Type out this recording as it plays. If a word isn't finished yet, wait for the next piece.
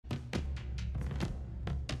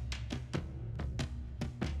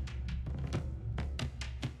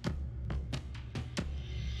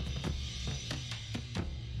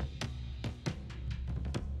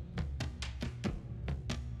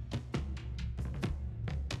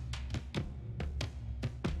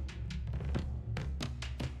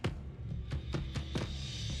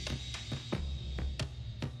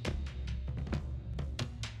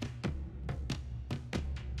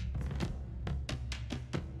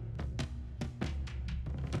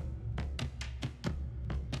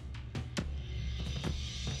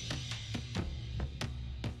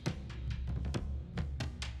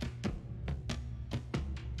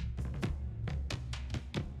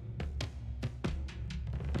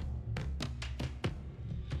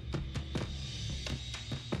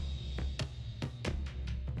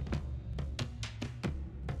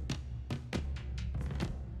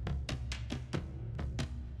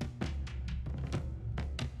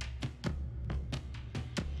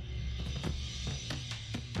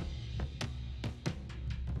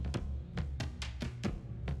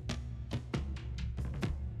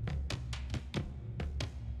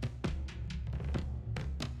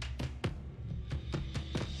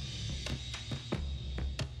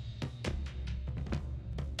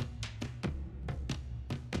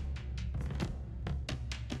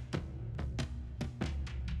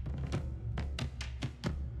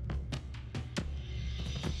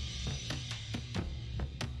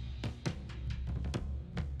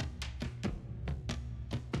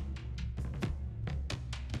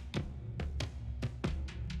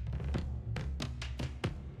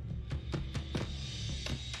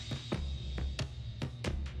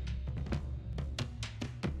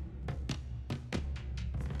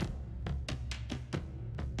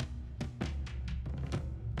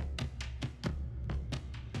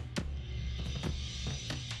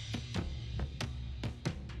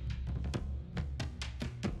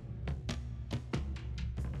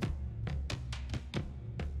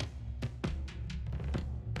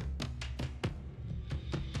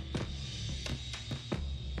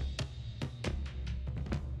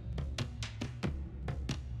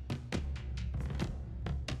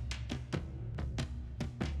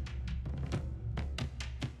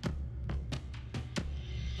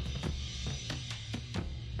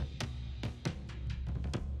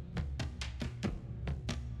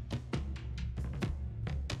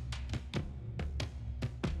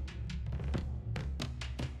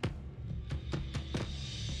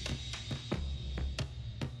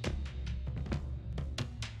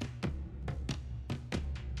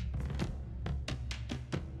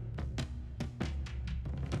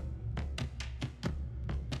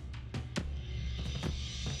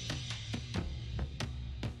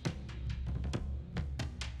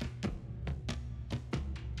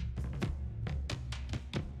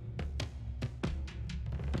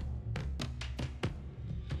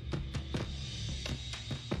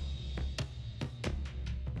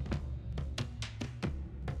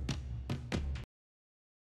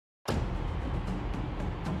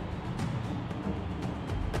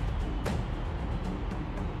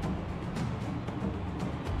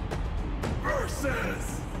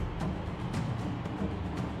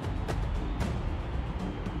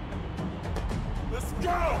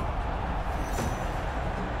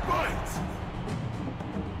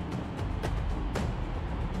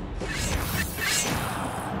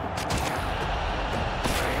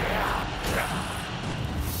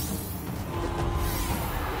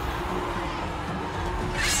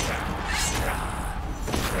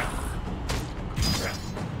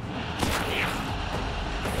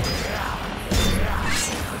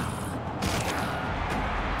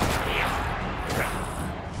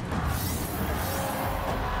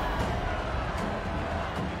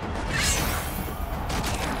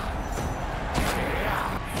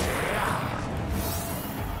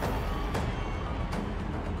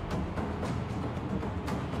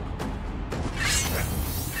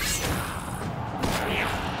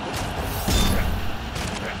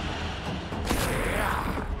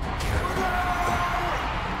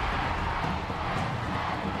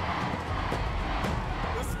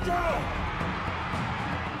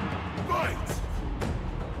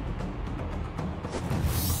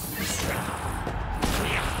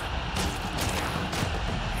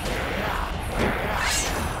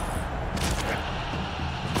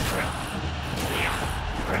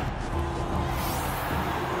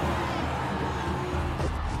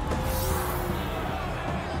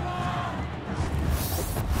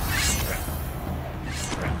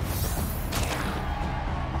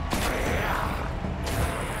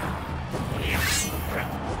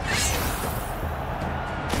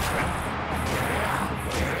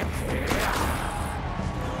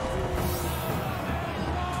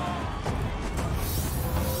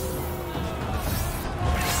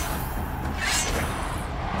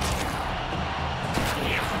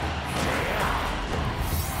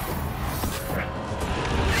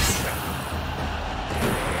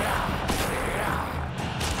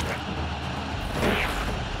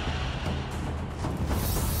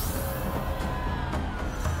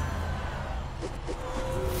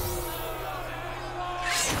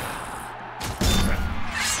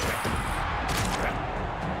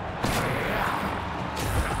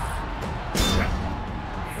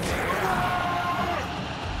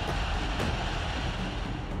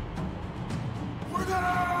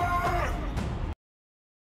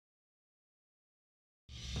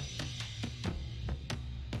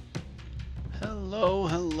Hello,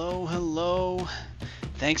 hello, hello.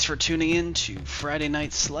 Thanks for tuning in to Friday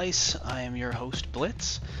Night Slice. I am your host,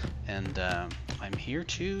 Blitz, and I'm here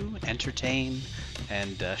to entertain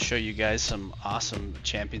and show you guys some awesome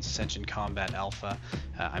Champions Ascension Combat Alpha.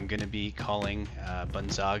 I'm going to be calling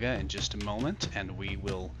BunZaga in just a moment, and we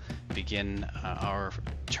will begin our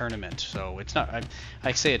tournament. So it's not,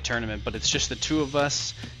 I say a tournament, but it's just the two of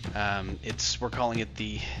us. We're calling it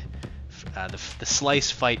the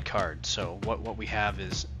Slice Fight card. So what we have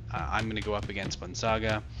is I'm going to go up against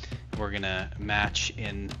BunZaga. We're going to match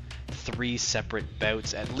in 3 separate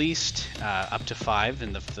bouts at least, up to 5,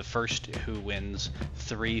 and the first who wins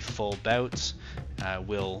 3 full bouts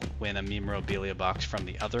will win a memorabilia box from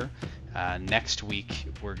the other. Next week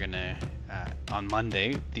we're going to, on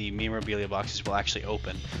Monday, the memorabilia boxes will actually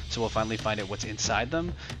open, so we'll finally find out what's inside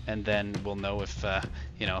them, and then we'll know if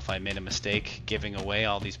if I made a mistake giving away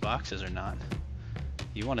all these boxes or not.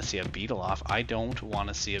 You want to see a beetle off? I don't want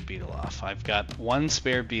to see a beetle off. I've got 1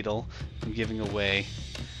 spare beetle I'm giving away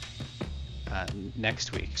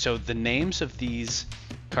next week. So the names of these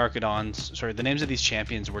the names of these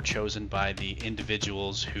champions were chosen by the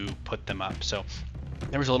individuals who put them up. So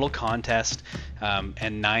there was a little contest,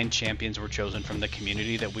 and 9 champions were chosen from the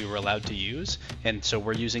community that we were allowed to use, and so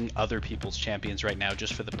we're using other people's champions right now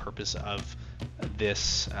just for the purpose of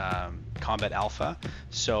this combat alpha.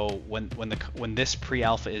 So when this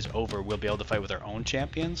pre-alpha is over, we'll be able to fight with our own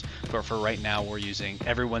champions, but for right now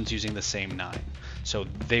everyone's using the same 9, so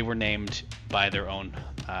they were named by their own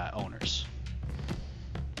owners.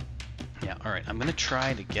 Yeah, alright, I'm gonna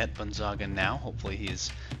try to get BunZaga now. Hopefully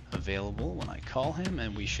he's available when I call him,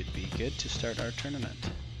 and we should be good to start our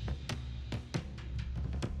tournament.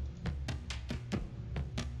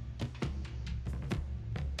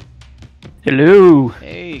 Hello.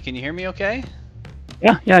 Hey, can you hear me okay?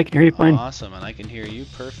 Yeah, I can hear you fine. Awesome, and I can hear you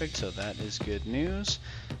perfect, so that is good news.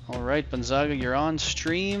 Alright, BunZaga, you're on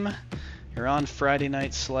stream. You're on Friday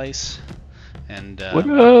Night Slice. And what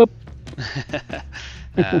up?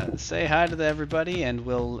 say hi to everybody, and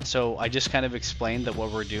so I just kind of explained that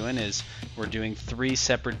what we're doing is we're doing 3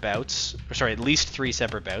 separate bouts, or sorry, at least 3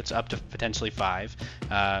 separate bouts, up to potentially 5.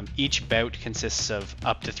 Each bout consists of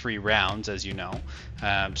up to 3 rounds, as you know.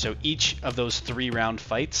 So each of those 3 round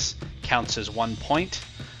fights counts as 1 point.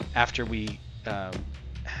 After we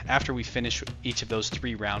finish each of those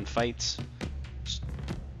 3 round fights,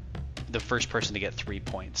 the first person to get 3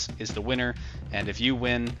 points is the winner, and if you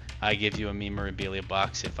win, I give you a memorabilia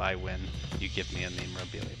box. If I win, you give me a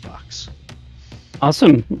memorabilia box.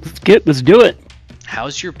 Awesome. Let's do it.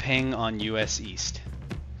 How's your ping on US East?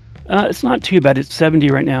 It's not too bad. It's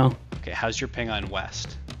 70 right now. Okay, how's your ping on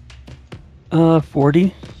West?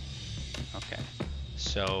 40. Okay,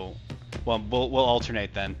 so we'll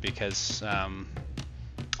alternate then, because I'm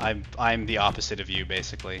the opposite of you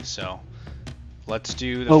basically. So let's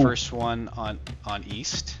do the first one on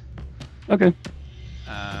East. Okay.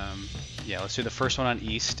 Yeah, let's do the first one on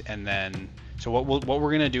East, and then so what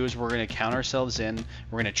we're gonna do is we're gonna count ourselves in.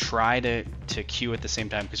 We're gonna try to queue at the same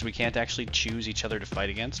time, because we can't actually choose each other to fight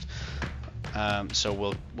against. So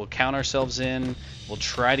we'll count ourselves in. We'll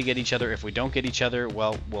try to get each other. If we don't get each other,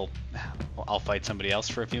 well, I'll fight somebody else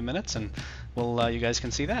for a few minutes, and you guys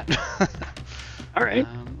can see that. All right.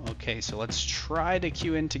 Okay, so let's try to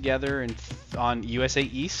queue in together on USA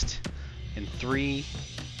East in 3,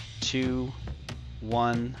 2,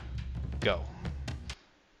 1, go.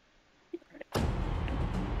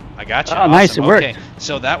 I got you. Oh, awesome. Nice, it worked. Okay,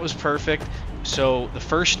 so that was perfect. So the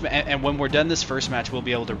first, and when we're done this first match, we'll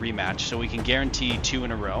be able to rematch, so we can guarantee 2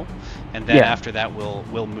 in a row, and then after that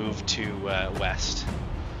we'll move to West.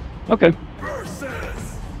 Okay.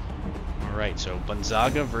 All right, so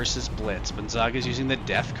BunZaga versus Blitz. BunZaga's using the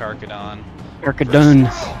Death Carcadon. Carcadon.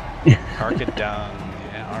 Carcadon.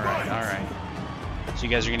 Yeah. All right. So you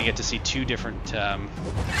guys are gonna get to see 2 different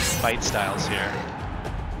fight styles here.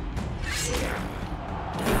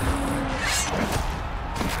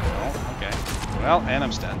 Oh, okay. Well, and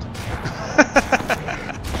I'm stunned.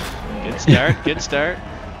 Good start.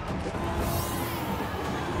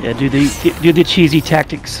 Yeah, do the cheesy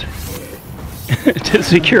tactics to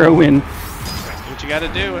secure a win. Do what you gotta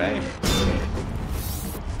do, eh?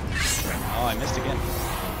 Oh, I missed again.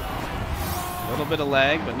 A little bit of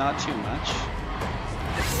lag, but not too much.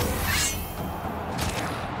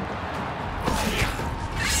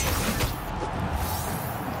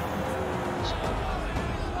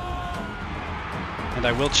 And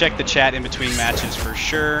I will check the chat in between matches for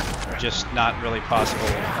sure, just not really possible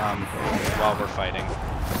while we're fighting.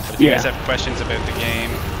 But if you guys have questions about the game,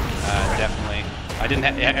 definitely. I didn't.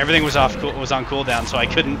 Everything was on cooldown, so I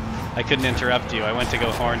couldn't I couldn't interrupt you. I went to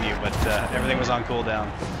go horn you, but everything was on cooldown.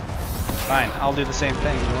 Fine, I'll do the same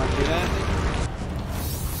thing. You want to do that?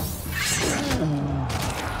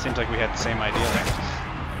 Seems like we had the same idea there.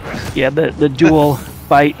 Yeah, the dual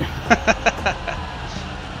fight.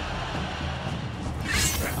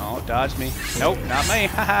 Oh, dodge me. Nope, not me.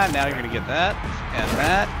 Haha, now you're gonna get that,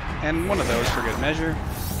 and one of those for good measure.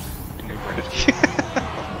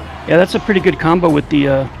 Yeah, that's a pretty good combo with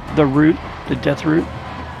the root, the death root.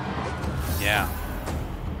 Yeah.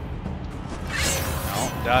 No,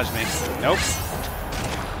 dodge me. Nope.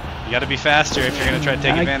 You gotta be faster if you're gonna try to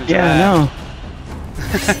take advantage of that. Yeah, I know.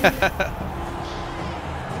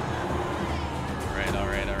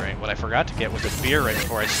 Alright. What I forgot to get was a beer right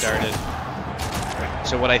before I started.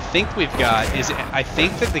 So what I think we've got is, I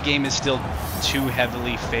think that the game is still too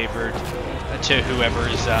heavily favored to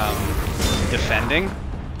whoever's defending,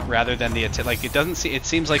 rather than the attack. Like, it doesn't see. It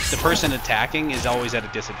seems like the person attacking is always at a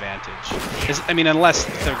disadvantage. I mean, unless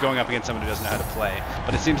they're going up against someone who doesn't know how to play.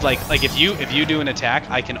 But it seems like if you do an attack,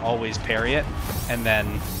 I can always parry it, and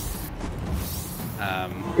then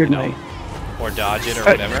you know, or dodge it or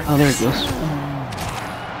whatever. Oh, there it goes.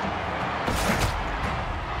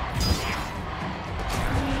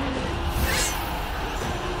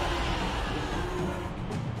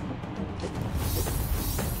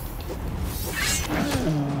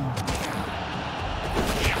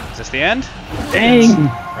 Is this the end? Dang!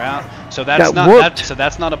 Round. So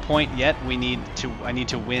that's not a point yet. I need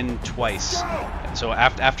to win twice. So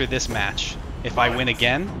after this match, if I win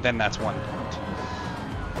again, then that's 1 point.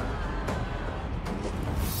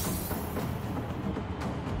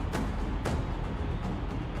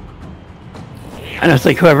 And it's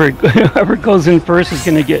like whoever goes in first is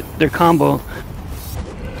gonna get their combo.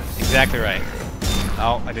 Exactly right.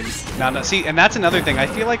 Oh, I didn't. No. See, and that's another thing. I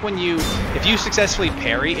feel like if you successfully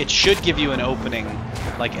parry, it should give you an opening,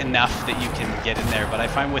 like enough that you can get in there. But I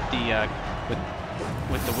find with the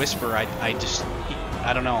Whisper,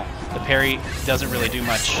 I don't know. The parry doesn't really do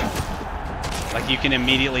much. Like, you can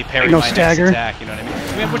immediately parry my next attack. You know what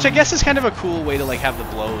I mean? Which I guess is kind of a cool way to like have the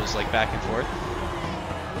blows like back and forth.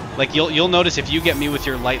 Like, you'll notice if you get me with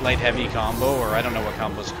your light heavy combo, or I don't know what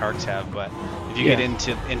combos Karks have, but if you get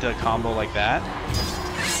into a combo like that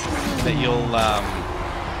you'll like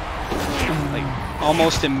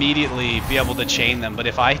almost immediately be able to chain them. But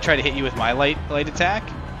if I try to hit you with my light attack,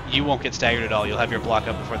 you won't get staggered at all. You'll have your block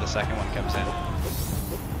up before the second one comes in.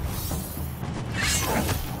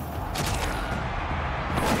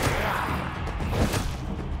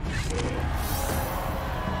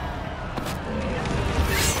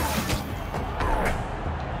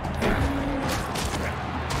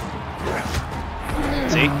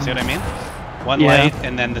 See what I mean? One light,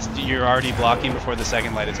 and then you're already blocking before the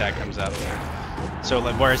second light attack comes up. So,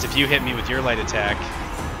 like, whereas if you hit me with your light attack,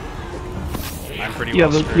 I'm pretty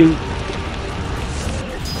well screwed.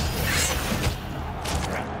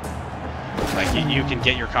 Like, you can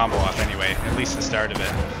get your combo off anyway, at least the start of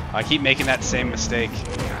it. I keep making that same mistake.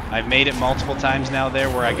 I've made it multiple times now there,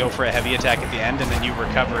 where I go for a heavy attack at the end, and then you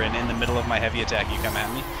recover, and in the middle of my heavy attack you come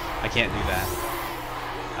at me. I can't do that.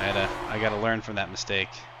 I gotta learn from that mistake.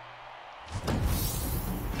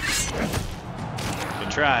 Good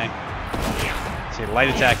try. See, light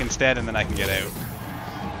attack instead, and then I can get out.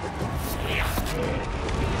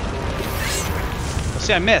 Well,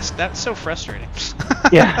 see, I missed. That's so frustrating.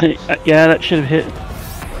 yeah, that should have hit.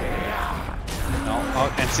 No,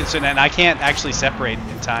 so then I can't actually separate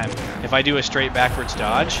in time. If I do a straight backwards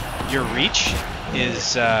dodge, your reach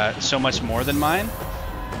is so much more than mine.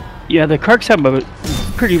 Yeah, the Karks have a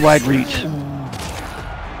pretty wide reach.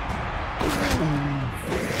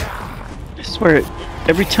 I swear,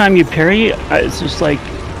 every time you parry, it's just like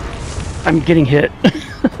I'm getting hit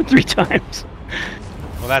 3 times.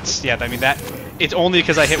 Well, that's, yeah, I mean, it's only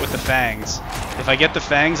because I hit with the fangs. If I get the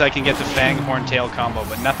fangs, I can get the fang horn tail combo,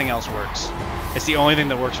 but nothing else works. It's the only thing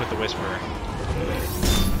that works with the Whisperer.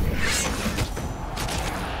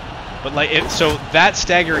 But like, so that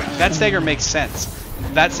stagger makes sense.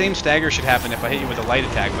 That same stagger should happen if I hit you with a light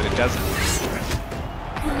attack, but it doesn't.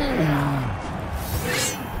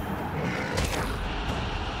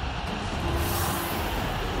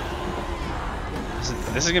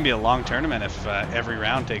 This is going to be a long tournament if every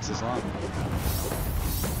round takes as long.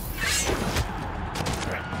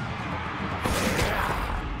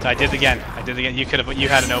 So I did it again. You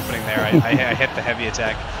had an opening there. I hit the heavy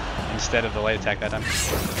attack instead of the light attack that time.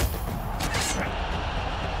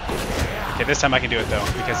 Okay, this time I can do it though,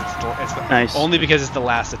 because it's only because it's the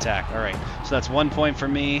last attack. All right, so that's 1 point for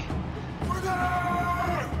me,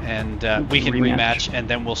 and we can rematch, and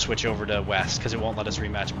then we'll switch over to West because it won't let us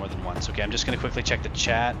rematch more than once. Okay, I'm just gonna quickly check the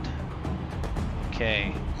chat.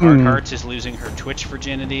 Okay, Hard Hearts is losing her Twitch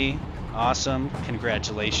virginity. Awesome,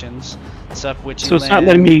 congratulations. What's up, Witchy So it's Land, not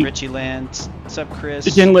letting me. Richie Land. What's up, Chris?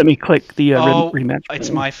 It didn't let me click the rematch. It's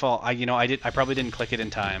my fault. I probably didn't click it in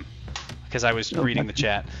time because I was reading the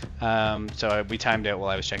chat. So we timed out while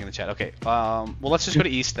I was checking the chat. Okay. Well, let's just go to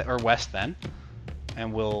East or West then,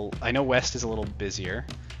 and I know West is a little busier,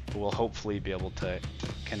 but we'll hopefully be able to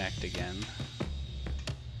connect again.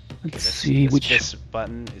 Let's see which. This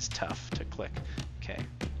button is tough to click. Okay,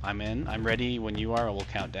 I'm in. I'm ready when you are. We'll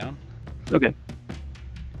count down. Okay.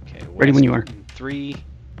 Okay. Ready when you are. 3,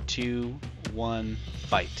 2, 1,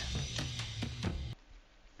 fight.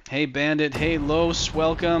 Hey Bandit, hey Los,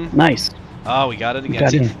 welcome. Nice. Oh, we got it again.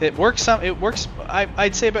 See, it works. It works.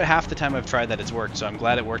 I'd say about half the time I've tried that it's worked. So I'm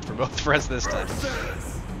glad it worked for both of us this time.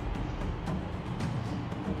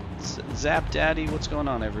 Zap Daddy, what's going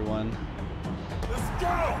on, everyone?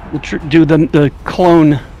 Do the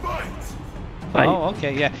clone fight. Oh,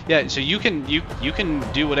 okay, yeah. So you can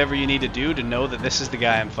do whatever you need to do to know that this is the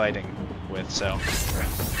guy I'm fighting with. So.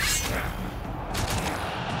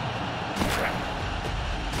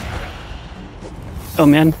 Oh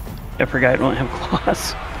man, I forgot I don't have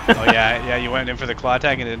claws. Oh yeah, you went in for the claw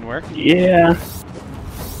tag and it didn't work? Yeah.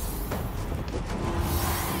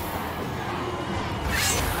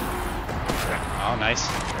 Oh, nice.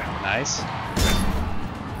 Nice.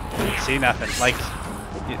 See, nothing. Like,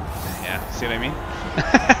 yeah, see what I mean?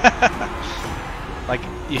 Like,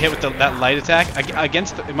 you hit with that light attack.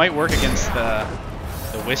 It might work against the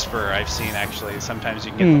Whisperer I've seen, actually. Sometimes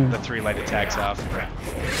you can get the 3 light attacks off.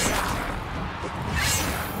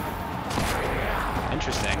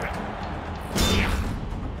 Interesting.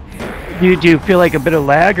 Do you feel like a bit of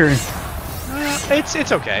lag, or?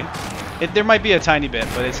 It's okay. There might be a tiny bit,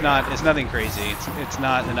 but it's nothing crazy. It's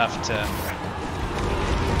not enough to.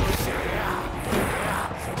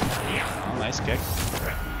 Oh, nice kick.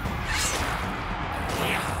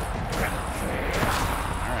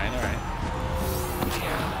 All right.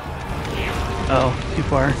 Oh, too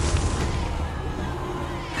far.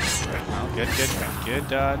 Oh, good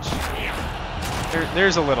dodge.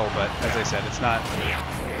 There's a little, but as I said, it's not.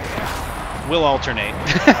 We'll alternate.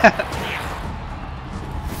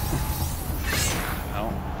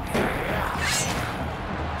 Oh.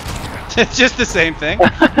 It's just the same thing. All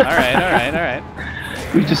right.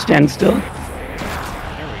 We just stand still. Here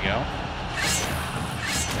we go.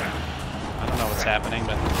 I don't know what's happening,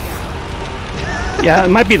 but. Yeah, it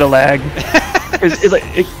might be the lag.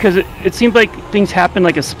 Because it seems like things happen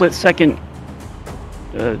like a split second,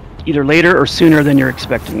 either later or sooner than you're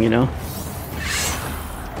expecting, you know?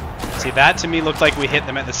 See, that to me looked like we hit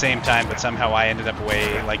them at the same time, but somehow I ended up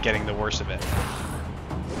getting the worst of it.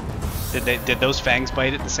 Did those fangs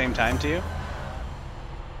bite at the same time to you?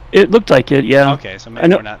 It looked like it, yeah. Okay, so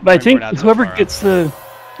maybe we're not. But I think whoever gets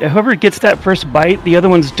whoever gets that first bite, the other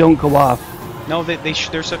ones don't go off. No, they're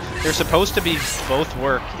supposed to be both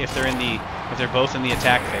work if they're both in the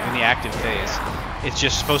attack phase, in the active phase. It's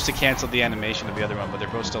just supposed to cancel the animation of the other one, but they're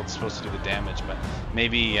both still supposed to do the damage. But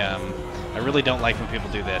maybe I really don't like when people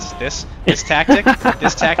do this tactic.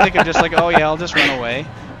 This tactic of just like, oh yeah, I'll just run away.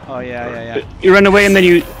 Oh yeah. You run away and then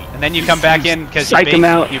you come back in because you bait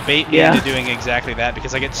me Yeah. into doing exactly that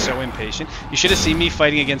because I get so impatient. You should have seen me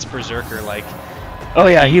fighting against Berserker. Like, oh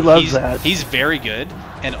yeah, he loves that. He's very good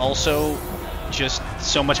and also just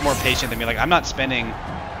so much more patient than me. Like, I'm not spending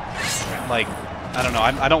like. I don't know.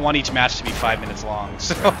 I don't want each match to be 5 minutes long.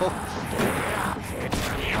 So. Oh,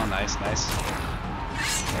 nice.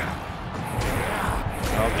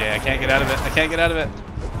 Okay, I can't get out of it.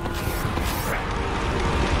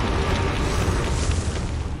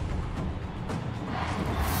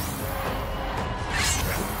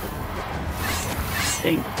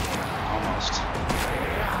 Dang. Almost.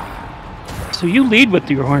 So you lead with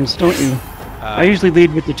your horns, don't you? I usually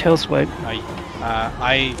lead with the tail swipe.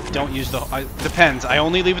 I don't use depends. I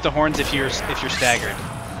only leave with the horns if you're staggered.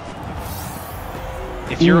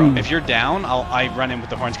 If you're down, I run in with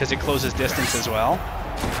the horns because it closes distance as well.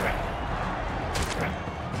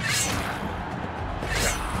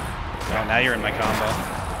 Oh, now you're in my combo.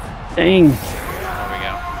 Dang. There we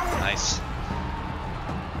go. Nice.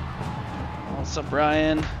 What's up,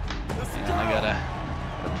 Brian? And I gotta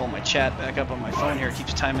pull my chat back up on my phone here. It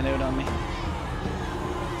keeps timing out on me.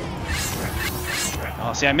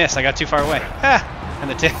 Oh, see, I missed. I got too far away. Ha!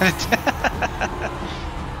 And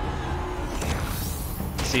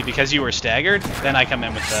see, because you were staggered, then I come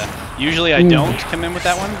in with the. Usually I don't come in with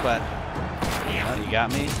that one, but you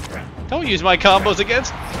got me. Don't use my combos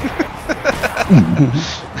against.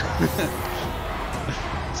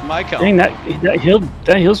 It's my combo. Dang,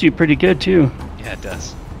 that heals you pretty good too. Yeah, it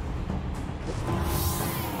does.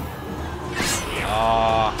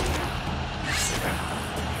 Aw.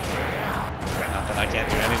 Not that I can't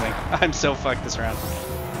do anything. I'm so fucked this round.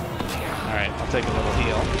 Alright, I'll take a little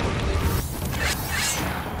heal.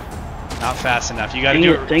 Not fast enough. You gotta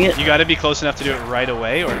Dang it. You gotta be close enough to do it right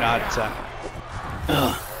away or not.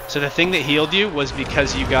 So the thing that healed you was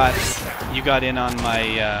because you got in on my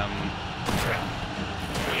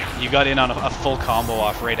you got in on a full combo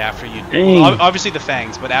off right after you. Well, obviously the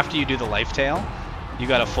fangs, but after you do the life tail, you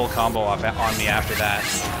got a full combo off on me after that.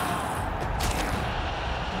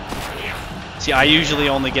 See, I usually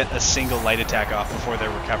only get a single light attack off before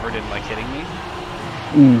they're recovered and like hitting me.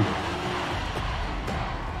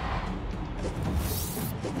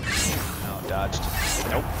 Oh, dodged.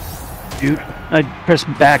 Nope. Dude, I pressed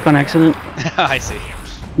back on accident. I see.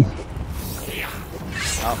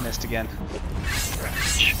 Oh, missed again.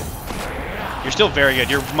 You're still very good.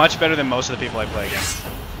 You're much better than most of the people I play against.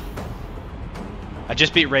 I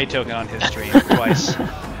just beat Ray Token on his stream twice.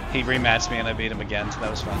 He rematched me and I beat him again, so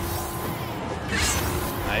that was fun.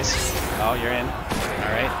 Nice. Oh, you're in.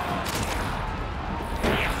 Alright.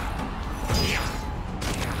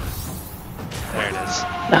 There it is.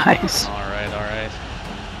 Nice. Alright, alright.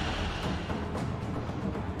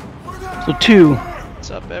 So 2.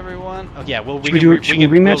 What's up, everyone? Oh, yeah, we'll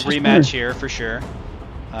rematch here for sure.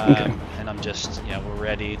 Okay. And I'm just, yeah, we're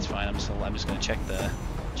ready. It's fine. I'm just gonna check the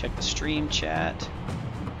stream chat.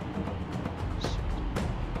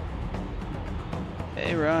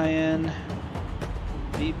 Hey Ryan,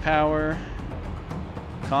 V-Power,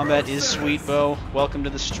 Combat is Sweetbo. Welcome to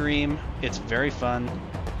the stream. It's very fun.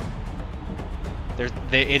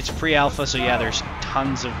 It's pre-alpha, so yeah, there's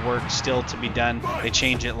tons of work still to be done. They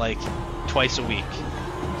change it like twice a week,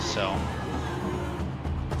 so.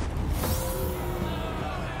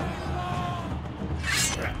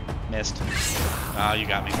 Missed. Oh, you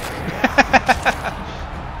got me.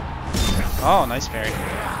 Oh, nice parry.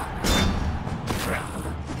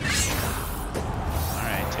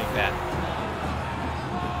 Alright, take that.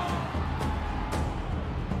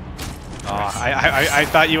 Oh, I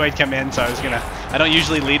thought you might come in, so I was gonna... I don't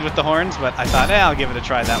usually lead with the horns, but I thought, I'll give it a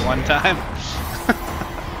try that one time.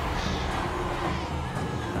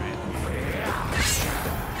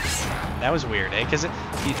 That was weird, eh? Because it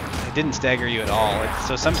didn't stagger you at all.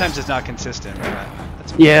 So sometimes it's not consistent.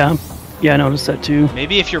 That's yeah, I noticed that too.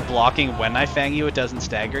 Maybe if you're blocking when I fang you, it doesn't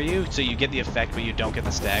stagger you, so you get the effect, but you don't get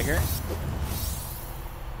the stagger.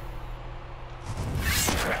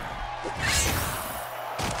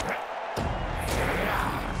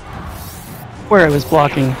 Where I was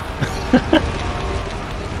blocking.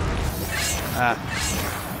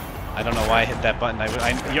 I don't know why I hit that button.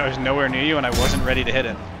 I was nowhere near you, and I wasn't ready to hit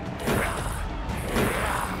it.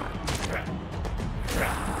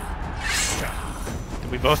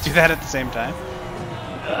 Did we both do that at the same time?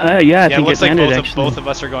 Yeah, I think it looks it like landed, both of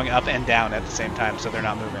us are going up and down at the same time, so they're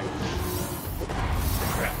not moving.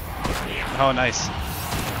 Oh, nice.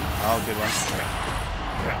 Oh, good one.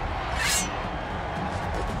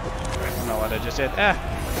 I don't know what I just did.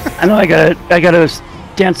 I know. I gotta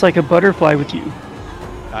dance like a butterfly with you.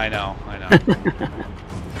 I know.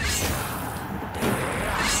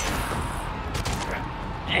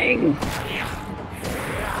 Dang.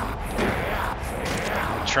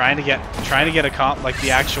 Trying to get a comp like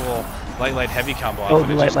the actual light heavy combo off, Oh,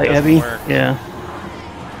 but it light just doesn't heavy. work. Yeah.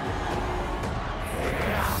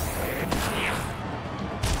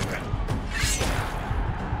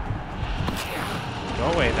 Go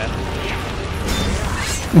away then.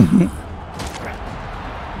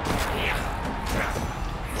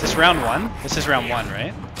 Is this round 1? This is round 1,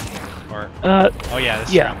 right? Or oh yeah, this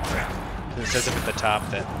is round 1. It says up at the top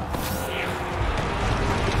that.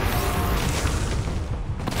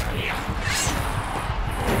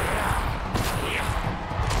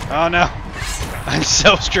 Oh no! I'm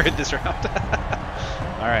so screwed this round.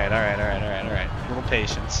 Alright. Little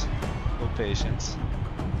patience.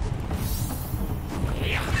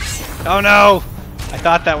 Oh no! I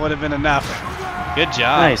thought that would have been enough. Good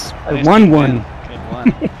job. Nice. I won one. Good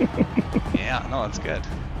one. Yeah, no, that's good.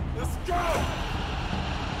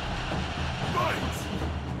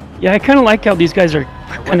 Yeah, I kind of like how these guys are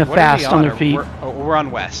kind of fast on their feet. We're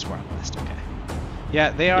on west. We're on west. Okay.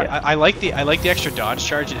 Yeah, they are. Yeah. I like the extra dodge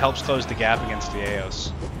charge. It helps close the gap against the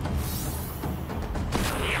Aos.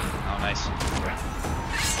 Oh, nice.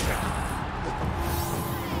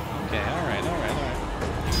 Okay. All right.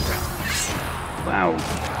 Wow.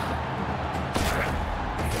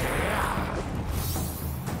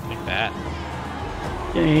 Like that.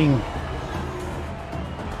 Dang.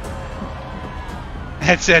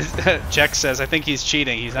 It says Jack says I think he's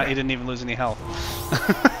cheating. He's not. He didn't even lose any health.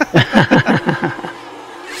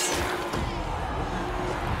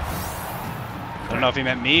 I don't know if he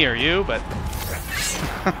meant me or you, but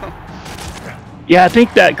Yeah, I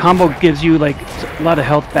think that combo gives you like a lot of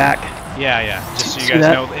health back. yeah. Just so you guys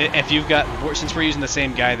know, if you've got, since we're using the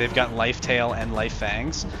same guy, they've got Life Tail and Life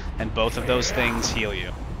Fangs, and both of those things heal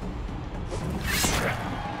you.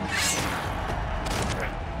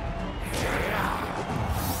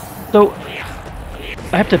 So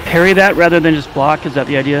I have to parry that rather than just block. Is that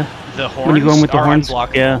the idea? The horns when you go in with the are horns?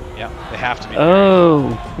 unblockable. Yeah. Yeah, they have to be.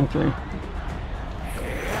 Oh, okay.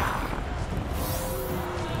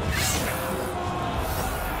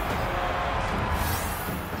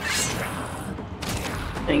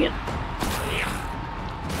 Dang it.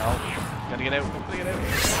 No, gotta get out. Gotta get out.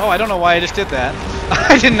 Oh, I don't know why I just did that.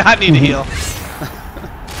 I did not need to heal.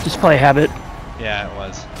 Just play habit. Yeah, it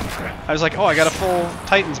was. I was like, oh, I got a full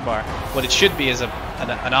Titans bar. What it should be is an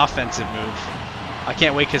offensive move. I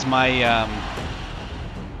can't wait because my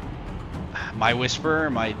my Whisper,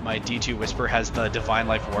 my D2 Whisper has the Divine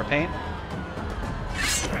Life Warpaint.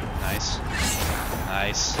 Nice.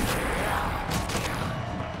 Nice.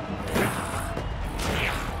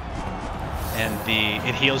 And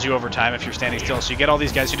it heals you over time if you're standing still. So you get all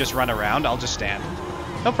these guys who just run around. I'll just stand.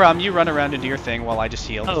 No problem. You run around and do your thing while I just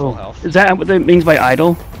heal to full health. Is that what that means by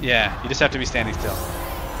idle? Yeah, you just have to be standing still.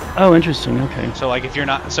 Oh, interesting. Okay. So like if you're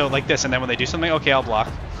not, so like this, and then when they do something, okay, I'll block.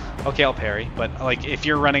 Okay, I'll parry. But like if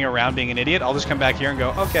you're running around being an idiot, I'll just come back here and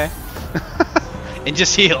go, okay, and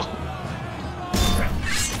just heal.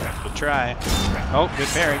 Good try. Oh, good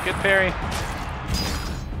parry. Good parry.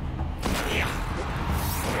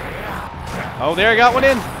 Oh, there, I got one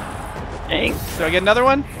in. Dang. Do I get another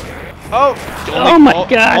one? Oh! Oh my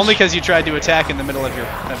gosh! Only because you tried to attack in the middle of your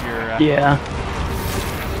Yeah.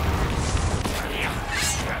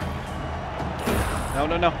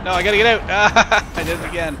 No! I gotta get out. I did it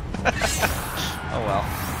again. Oh well.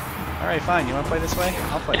 All right, fine. You want to play this way?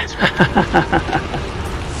 I'll play this way.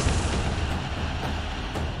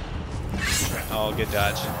 Oh, good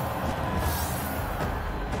dodge.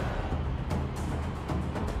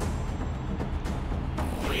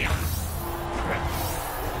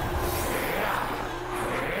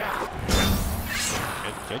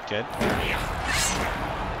 Good.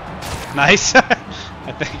 Nice. I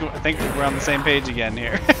think we're on the same page again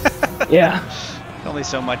here. Yeah. There's only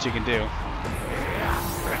so much you can do.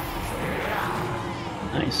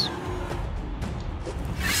 Nice.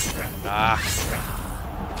 I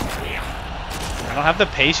don't have the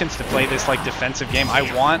patience to play this like defensive game. I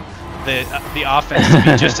want the offense to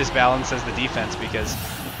be just as balanced as the defense because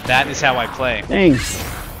that is how I play. Dang.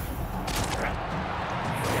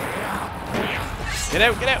 Get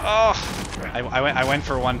out! Get out! Oh, I went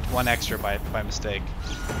for one extra by mistake.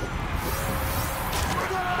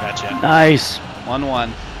 Gotcha. Nice.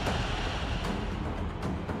 1-1.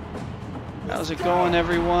 How's it going,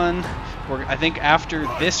 everyone? I think after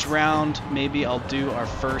this round, maybe I'll do our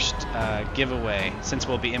first giveaway since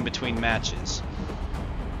we'll be in between matches.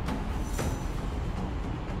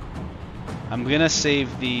 I'm gonna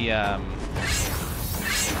save the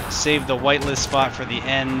whitelist spot for the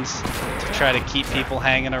end to try to keep people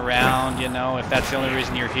hanging around. You know, if that's the only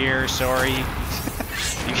reason you're here, sorry,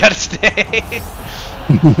 you gotta stay.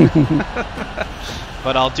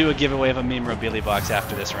 But I'll do a giveaway of a memorabilia box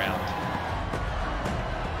after this round.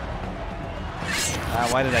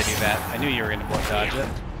 Why did I do that? I knew you were going to block dodge it.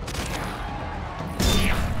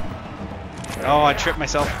 Oh, I tripped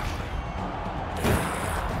myself.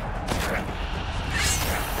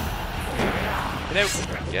 Get out!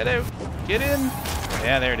 Get out! Get in!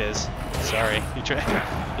 Yeah, there it is. Sorry, you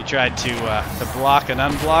tried to block an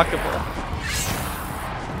unblockable.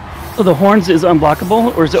 So the horns is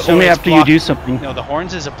unblockable, or is it only after you do something? No, the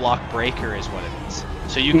horns is a block breaker, is what it is.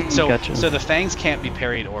 So Gotcha. So the fangs can't be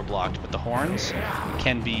parried or blocked, but the horns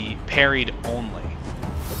can be parried only.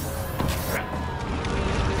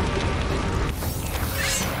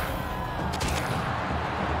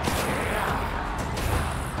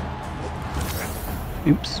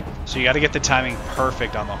 Oops. So you got to get the timing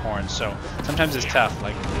perfect on the horns. So sometimes it's tough.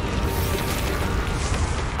 Like.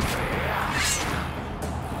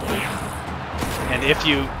 And if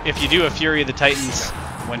you do a Fury of the Titans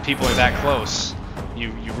when people are that close,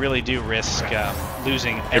 you really do risk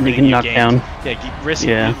losing everything you gain. Down. Yeah, you risk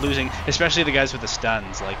losing, especially the guys with the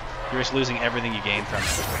stuns. Like you risk losing everything you gain from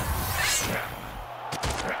it.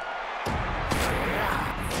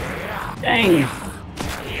 Dang.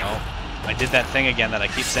 Oh, I did that thing again that I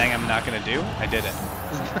keep saying I'm not going to do. I did it.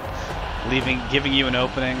 Giving you an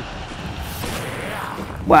opening.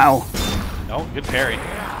 Wow. Oh, good parry.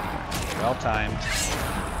 Well timed.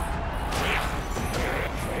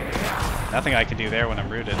 Nothing I can do there when I'm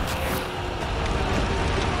rooted.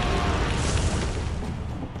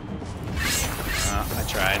 I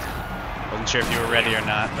tried. Wasn't sure if you were ready or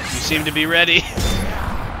not, but you seem to be ready.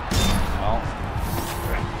 Well.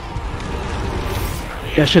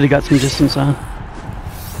 Yeah, I should have got some distance on.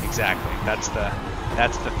 Exactly. That's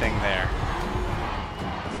the thing there.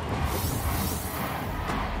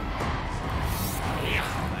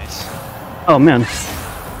 Nice. Oh man.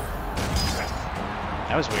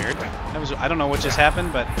 That was weird. I don't know what just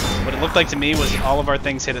happened, but what it looked like to me was all of our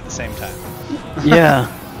things hit at the same time.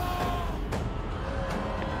 Yeah.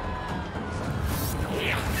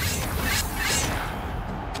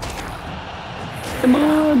 Come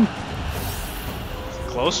on. It's a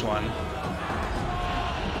close one.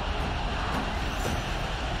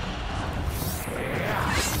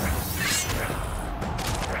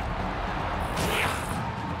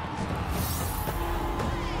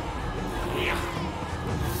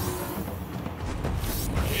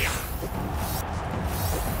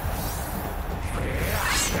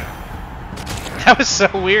 That was so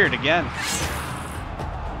weird again.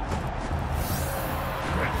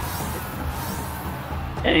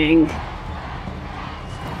 Dang.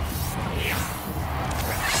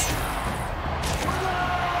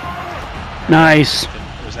 Nice.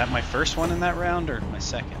 Was that my first one in that round or my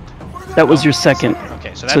second? That was your second.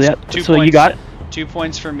 Okay, so that's 2 so points. You got 2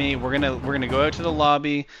 points for me. We're gonna go out to the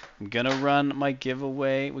lobby. I'm gonna run my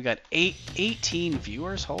giveaway. We got 18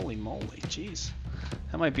 viewers. Holy moly, jeez.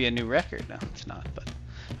 That might be a new record. No, it's not, but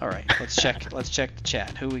all right. Let's check. Let's check the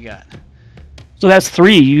chat. Who we got? So that's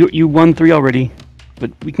 3. You won 3 already,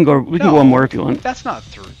 but we can go. We can go one more if you want. That's not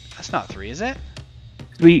 3. That's not 3, is it?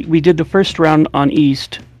 We did the first round on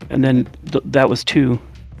East, and then that was 2.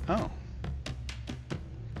 Oh.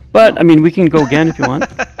 But I mean, we can go again if you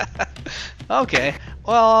want. Okay.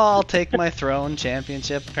 Well, I'll take my throne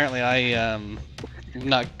championship. Apparently, I'm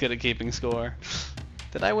not good at keeping score.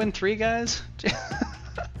 Did I win 3, guys?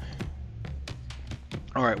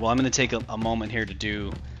 All right, well, I'm going to take a moment here to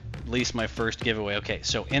do at least my first giveaway. Okay,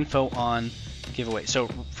 so info on giveaway. So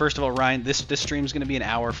first of all, Ryan, this stream is going to be an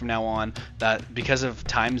hour from now on. That because of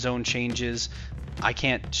time zone changes, I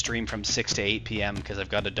can't stream from 6 to 8 p.m. because I've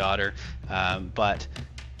got a daughter. But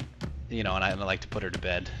you know, and I like to put her to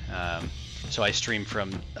bed. So I stream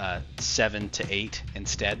from 7 to 8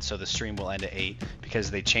 instead, so the stream will end at 8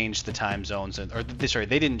 because they changed the time zones, sorry,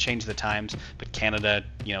 they didn't change the times, but Canada,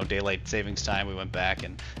 you know, daylight savings time, we went back,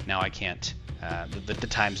 and now I can't, the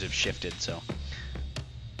times have shifted, so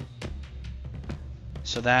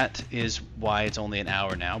that is why it's only an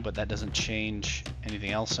hour now, but that doesn't change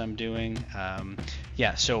anything else I'm doing.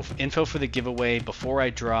 Yeah, so info for the giveaway before I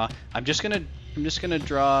draw, I'm just gonna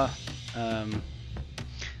draw.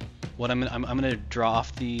 I'm gonna draw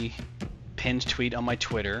off the pinned tweet on my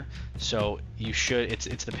Twitter. So you should.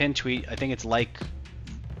 It's the pinned tweet. I think it's like,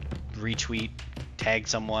 retweet, tag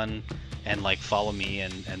someone, and like follow me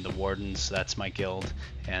and the Wardens. That's my guild,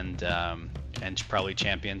 and probably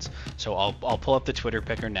champions. So I'll pull up the Twitter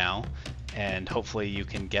picker now, and hopefully you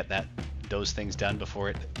can get those things done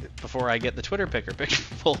before I get the Twitter picker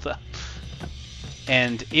pulled up.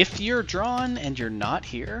 And if you're drawn and you're not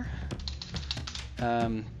here,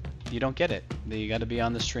 you don't get it. You got to be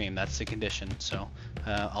on the stream. That's the condition. So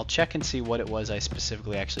I'll check and see what it was I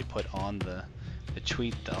specifically actually put on the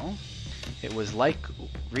tweet though. It was like,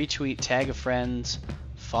 retweet, tag a friends,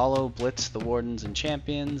 follow Blitz, the Wardens, and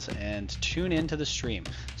Champions, and tune into the stream.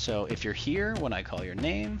 So if you're here when I call your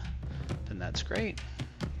name, then that's great.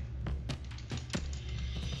 I'm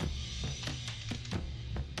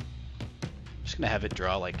just gonna have it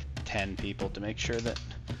draw like 10 people to make sure that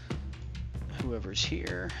whoever's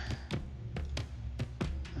here.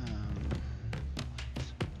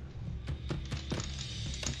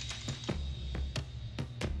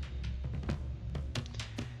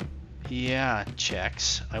 Yeah,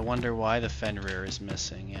 checks. I wonder why the Fenrir is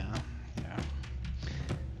missing. Yeah.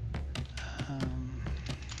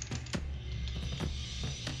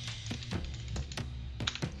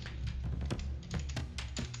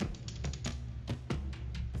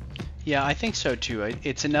 Yeah, I think so too.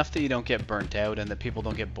 It's enough that you don't get burnt out and that people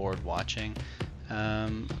don't get bored watching.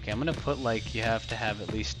 Okay, I'm gonna put like you have to have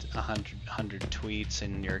at least 100 tweets,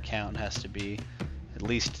 and your account has to be at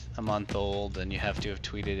least a month old, and you have to have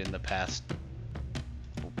tweeted in the past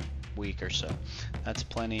week or so. That's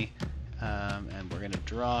plenty. And we're gonna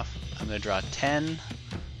draw. I'm gonna draw 10,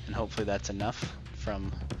 and hopefully that's enough for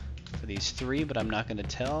these 3. But I'm not gonna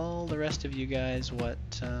tell the rest of you guys what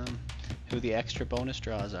who the extra bonus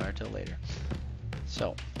draws are till later.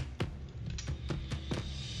 So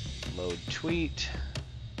Load tweet.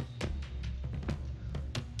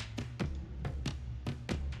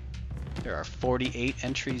 There are 48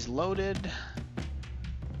 entries loaded.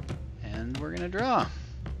 And we're gonna draw.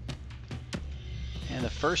 And the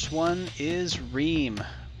first one is Reem.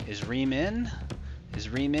 Is Reem in? Is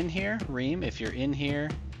Reem in here? Reem, if you're in here,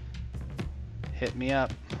 hit me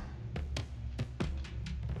up.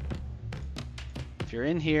 If you're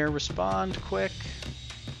in here, respond quick.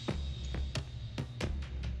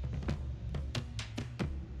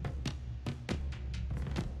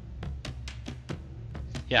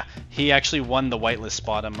 Yeah, he actually won the whitelist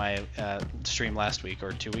spot on my stream last week,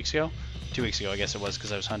 or 2 weeks ago. 2 weeks ago, I guess it was,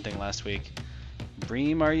 because I was hunting last week.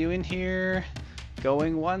 Bream, are you in here?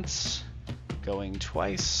 Going once, going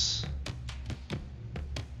twice.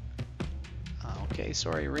 Okay,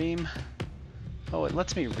 sorry, Reem. Oh, it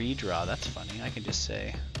lets me redraw. That's funny. I can just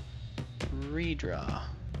say redraw.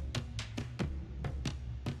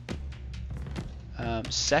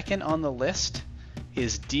 Second on the list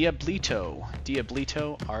is Diablito.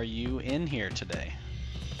 Diablito, are you in here today?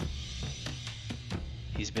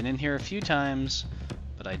 He's been in here a few times,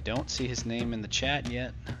 but I don't see his name in the chat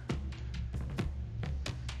yet.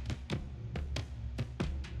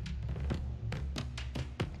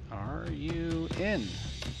 Are you in?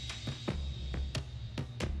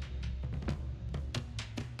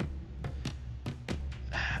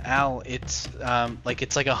 Al, it's like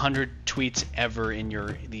 100 tweets ever in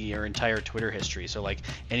your entire Twitter history. So like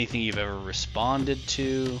anything you've ever responded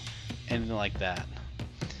to, anything like that.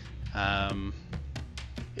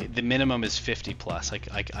 The minimum is 50 plus. I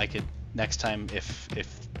could next time, if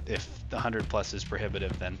the 100 plus is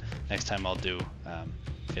prohibitive, then next time I'll do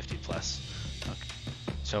 50 plus. Okay.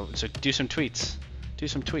 So do some tweets. Do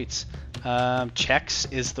some tweets.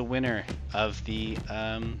 Chex is the winner of the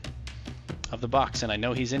box, and I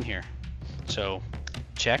know he's in here. So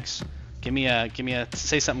Chex, give me a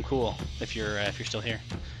say something cool if you're still here.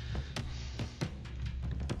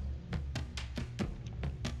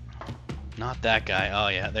 Not that guy. Oh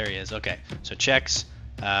yeah, there he is. Okay, so Chex,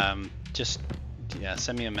 just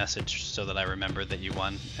send me a message so that I remember that you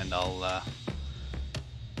won, and I'll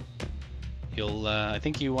I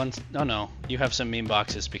think you won. No, you have some meme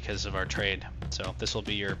boxes because of our trade. So this will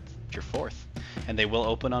be your fourth, and they will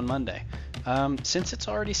open on Monday. Since it's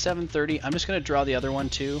already 7:30, I'm just gonna draw the other one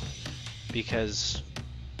too, because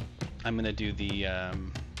I'm gonna do the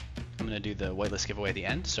whitelist giveaway at the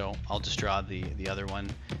end. So I'll just draw the other one.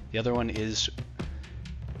 The other one is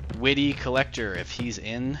Witty Collector. If he's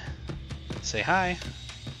in, say hi.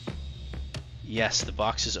 Yes, the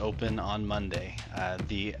box is open on Monday.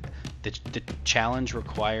 The challenge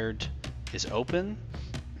required is open.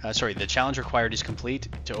 Sorry, the challenge required is complete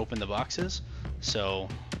to open the boxes. So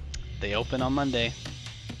they open on Monday.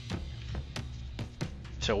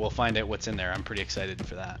 So we'll find out what's in there. I'm pretty excited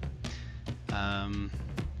for that.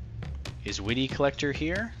 Is Witty Collector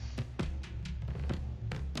here?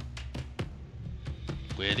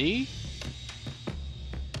 Witty?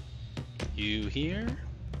 You here?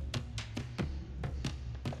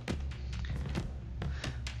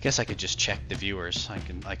 I guess I could just check the viewers.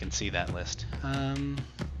 I can see that list.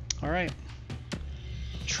 All right.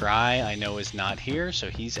 Try, I know, is not here, so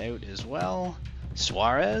he's out as well.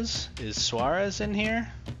 Suarez, is Suarez in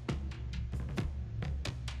here?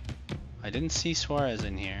 I didn't see Suarez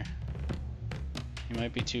in here. He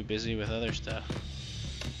might be too busy with other stuff.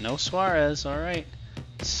 No Suarez. All right.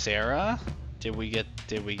 Sarah, did we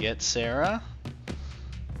get Sarah?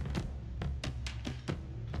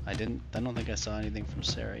 I don't think I saw anything from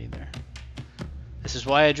Sarah either. This is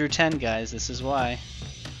why I drew 10, guys. This is why.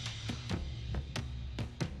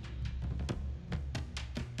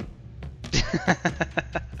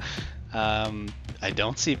 I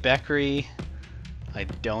don't see Beckery. I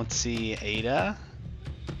don't see Ada.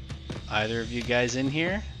 Either of you guys in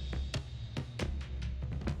here?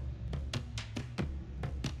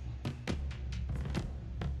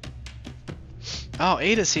 Oh,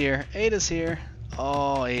 Ada's here. Ada's here.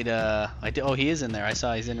 Oh, Ada. Oh, he is in there. I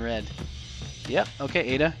saw he's in red. Yep. Okay,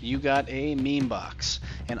 Ada, you got a meme box,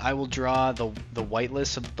 and I will draw the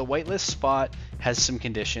whitelist. The whitelist spot has some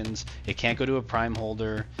conditions. It can't go to a prime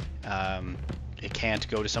holder. It can't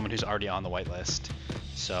go to someone who's already on the whitelist.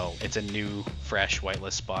 So it's a new, fresh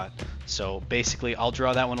whitelist spot. So basically, I'll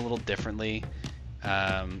draw that one a little differently.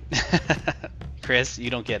 Chris, you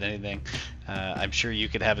don't get anything. I'm sure you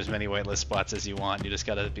could have as many whitelist spots as you want. You just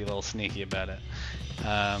gotta be a little sneaky about it.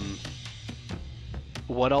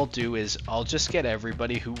 What I'll do is I'll just get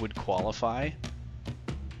everybody who would qualify.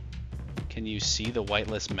 Can you see the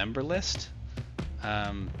whitelist member list?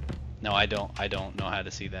 No, I don't know how to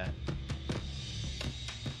see that.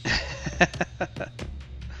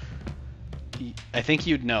 I think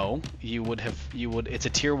you'd know. You would. It's a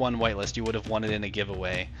tier 1 whitelist. You would have won it in a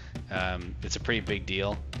giveaway. It's a pretty big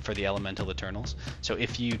deal for the Elemental Eternals. So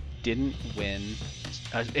if you didn't win,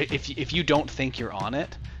 if you don't think you're on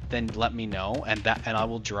it, then let me know, and I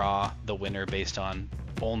will draw the winner based on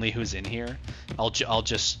only who's in here. I'll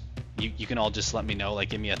just you can all just let me know, like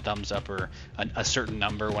give me a thumbs up or a certain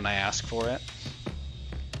number when I ask for it.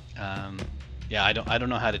 Yeah, I don't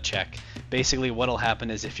know how to check. Basically, what'll happen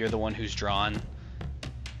is if you're the one who's drawn,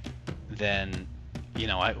 then you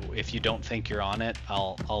know, if you don't think you're on it,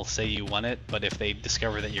 I'll say you won it. But if they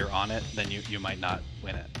discover that you're on it, then you might not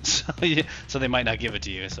win it. So they might not give it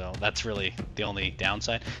to you. So that's really the only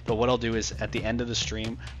downside. But what I'll do is at the end of the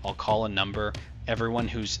stream, I'll call a number. Everyone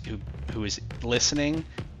who is listening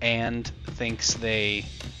and thinks they,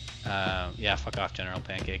 yeah, fuck off, General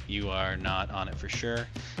Pancake. You are not on it for sure.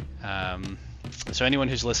 So anyone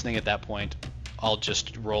who's listening at that point, I'll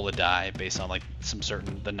just roll a die based on like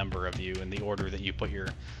the number of you and the order that you put your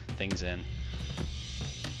things in.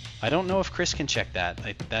 I don't know if Chris can check that.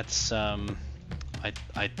 That's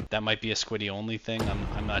that might be a Squiddy only thing.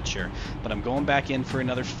 I'm not sure. But I'm going back in for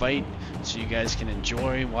another fight so you guys can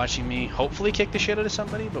enjoy watching me hopefully kick the shit out of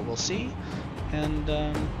somebody, but we'll see. And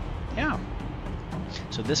yeah.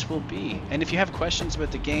 So this will be, and if you have questions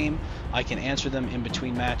about the game, I can answer them in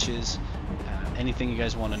between matches. Anything you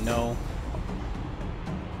guys want to know.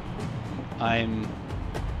 I'm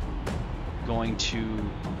going to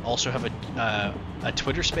also have a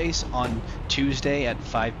Twitter space on Tuesday at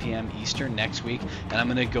 5 p.m. Eastern next week, and I'm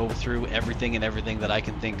going to go through everything that I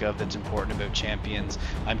can think of that's important about Champions.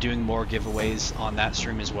 I'm doing more giveaways on that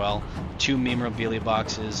stream as well. 2 memorabilia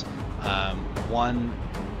boxes, 1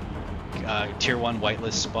 tier 1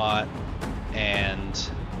 whitelist spot, and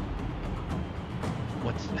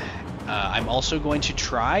I'm also going to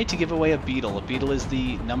try to give away a beetle. A beetle is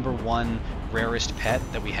the #1 rarest pet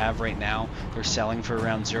that we have right now. They're selling for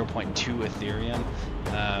around 0.2 Ethereum.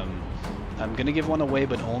 I'm going to give one away,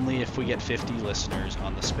 but only if we get 50 listeners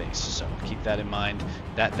on the space. So keep that in mind.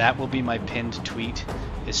 That will be my pinned tweet.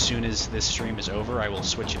 As soon as this stream is over, I will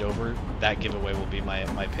switch it over. That giveaway will be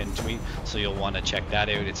my pinned tweet. So you'll want to check that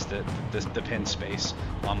out. It's the pinned space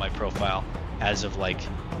on my profile as of like,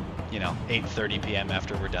 you know, 8:30 p.m.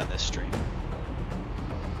 after we're done this stream.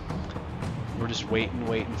 We're just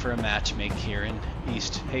waiting for a match make here in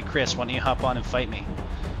East. Hey Chris, why don't you hop on and fight me?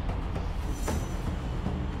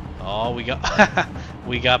 Oh, we got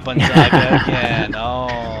BunZaga again.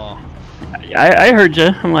 Oh. I heard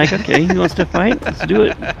you. I'm like, okay, he wants to fight. Let's do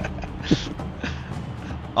it.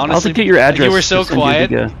 Honestly, I'll get your address. You were so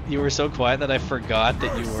quiet. You were so quiet that I forgot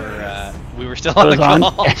that you were. We were still on the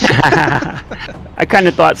call. I kind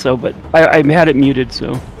of thought so, but I had it muted.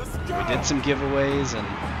 So we did some giveaways, and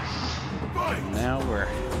now we're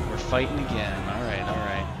fighting again. All right, all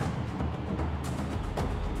right.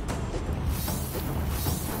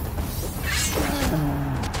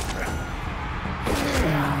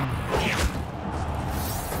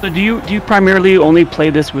 So do you primarily only play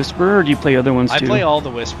this Whisperer, or do you play other ones too? I play all the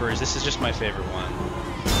Whisperers. This is just my favorite one.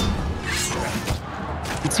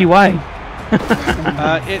 Let's see why.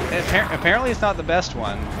 Apparently it's not the best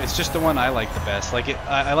one. It's just the one I like the best. Like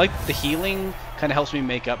I like the healing. Kind of helps me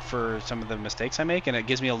make up for some of the mistakes I make, and it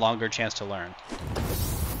gives me a longer chance to learn.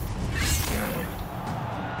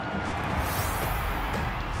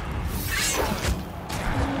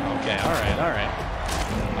 Okay, all right, all right.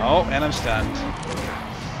 Oh, and I'm stunned.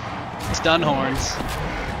 Stun horns.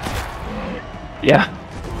 Yeah.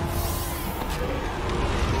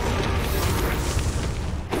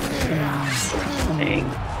 Dang.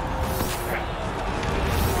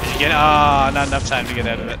 Did you get? Oh, not enough time to get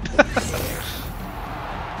out of it.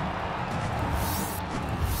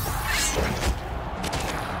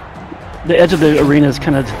 The edge of the arena is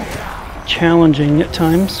kind of challenging at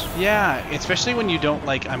times. Yeah, especially when you don't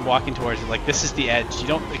like. I'm walking towards it. Like this is the edge. You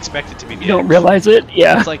don't expect it to be the edge. You don't realize it.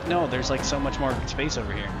 Yeah. It's like no, there's like so much more space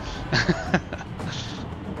over here.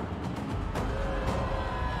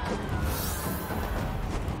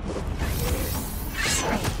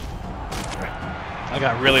 I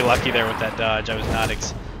got really lucky there with that dodge. I was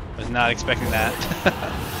not expecting that.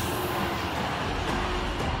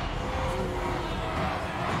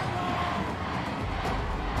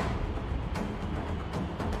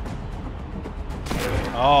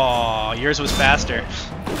 Oh, yours was faster.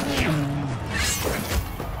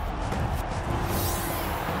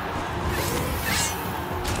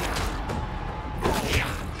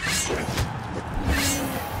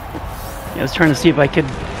 Yeah, I was trying to see if I could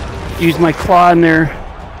use my claw in there.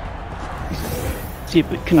 See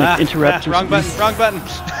if it can interrupt. Wrong button. Wrong button.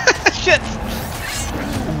 shit!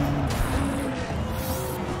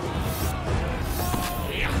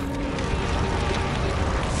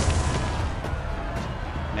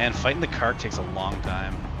 Man, fighting the cart takes a long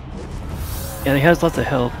time. Yeah, he has lots of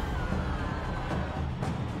health.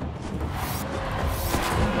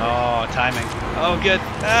 Oh, timing. Oh, good.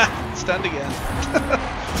 Ah, stunned again.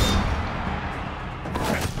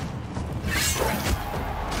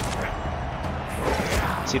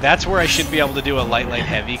 See, that's where I should be able to do a light,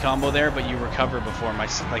 heavy combo there, but you recover before my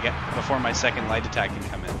second light attack can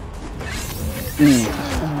come in.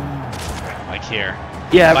 Like here.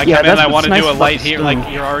 Yeah, if I yeah, come in, that's I want to nice do a light the here. stone.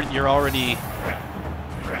 Like you're already.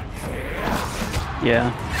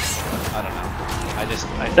 Yeah. I don't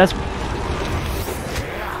know. That's.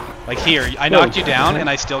 Like here, I knocked you down, and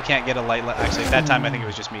I still can't get a light. Actually, that time I think it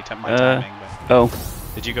was just me, my timing. But. Oh.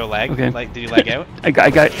 Did you go lag? Okay. Like, did you lag out? I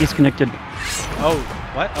got disconnected. Oh,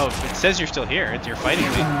 what? Oh, it says you're still here. You're fighting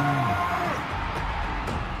me.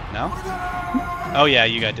 No? Oh yeah,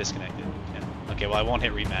 you got disconnected. Yeah. Okay, well I won't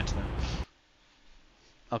hit rematch then.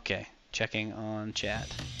 Okay, checking on chat.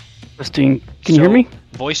 Can you hear me?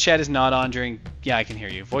 Voice chat is not on during. Yeah, I can hear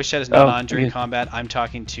you. Voice chat is not on during combat. I'm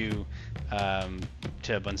talking to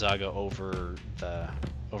BunZaga over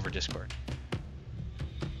Discord.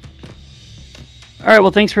 All right.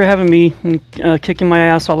 Well, thanks for having me and kicking my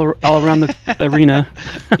ass all around the arena.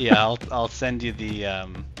 Yeah, I'll send you the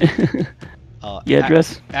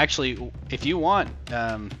address. Actually, if you want.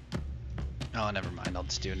 Oh, never mind. I'll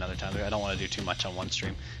just do another time. I don't want to do too much on one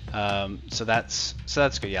stream. So that's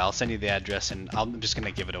good. Yeah, I'll send you the address, and I'm just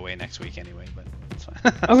gonna give it away next week anyway. But it's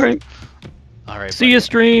fine. All right. All right. See you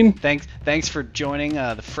stream. Thanks for joining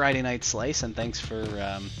the Friday Night Slice, and thanks for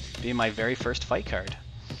being my very first fight card.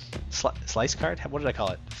 Slice card? What did I call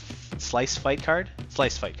it? Slice fight card?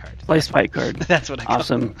 Slice fight card. Slice fight card. That's what I call it.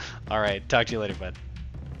 Awesome. All right. Talk to you later, bud.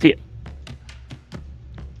 See ya.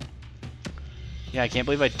 Yeah, I can't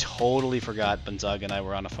believe I totally forgot BunZaga and I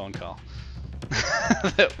were on a phone call.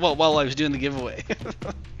 Well, while I was doing the giveaway.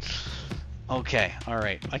 Okay, all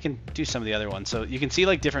right. I can do some of the other ones. So you can see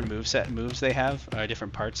like different moves they have, or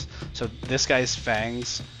different parts. So this guy's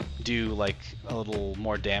fangs do like a little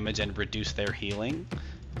more damage and reduce their healing,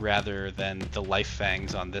 rather than the life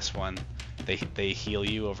fangs on this one. They heal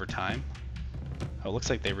you over time. Oh, it looks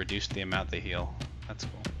like they reduced the amount they heal. That's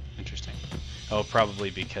cool. Interesting. Oh, probably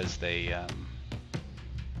because they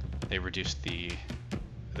reduced the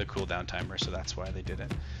cooldown timer, so that's why they did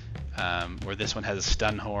it. Where this one has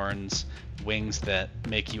stun horns, wings that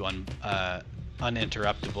make you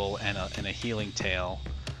uninterruptible, and a healing tail.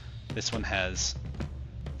 This one has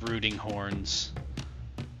rooting horns,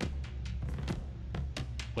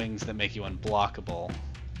 wings that make you unblockable,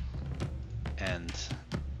 and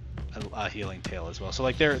a healing tail as well. So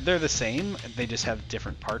like they're the same, they just have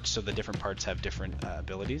different parts, so the different parts have different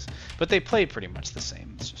abilities, but they play pretty much the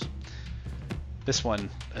same. It's just this one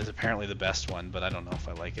is apparently the best one, but I don't know if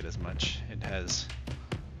I like it as much. It has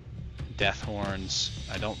death horns.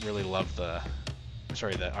 I don't really love the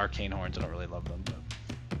arcane horns. I don't really love them, but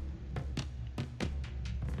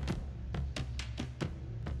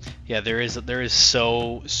yeah, there is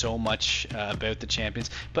so much about the champions,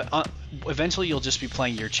 but eventually you'll just be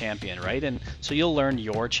playing your champion, right? And so you'll learn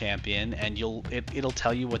your champion, and it'll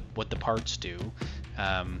tell you what the parts do.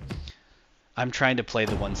 I'm trying to play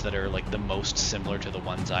the ones that are like the most similar to the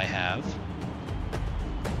ones I have.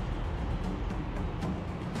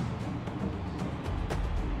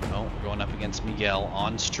 Oh, we're going up against Miguel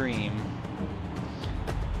on stream.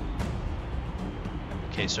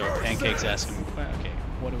 Okay, so Pancake's asking, okay,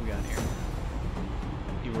 what do we got here?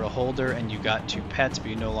 You were a holder and you got 2 pets, but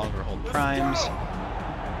you no longer hold primes.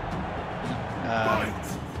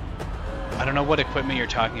 I don't know what equipment you're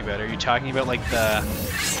talking about. Are you talking about like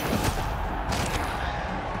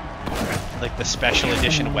the special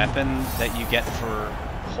edition weapon that you get for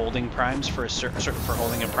holding primes for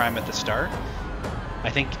holding a prime at the start? I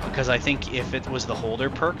think if it was the holder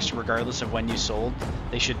perks, regardless of when you sold,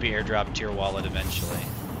 they should be airdropped to your wallet eventually.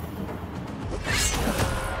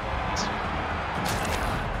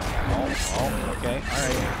 Oh, okay,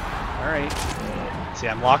 all right. See,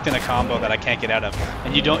 I'm locked in a combo that I can't get out of,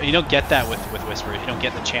 and you don't get that with Whisperers. You don't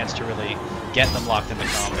get the chance to really get them locked in the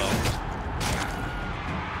combo.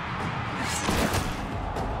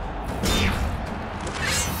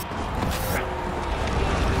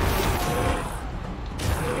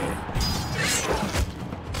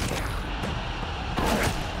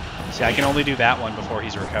 See, I can only do that one before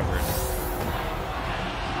he's recovered.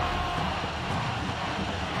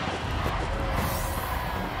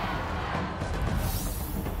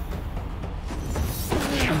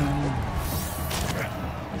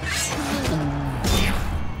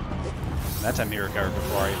 And that time he recovered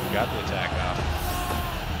before I even got the attack off.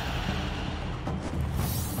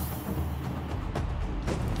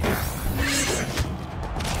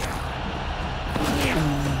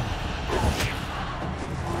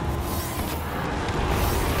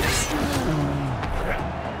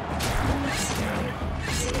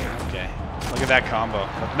 Look at that combo.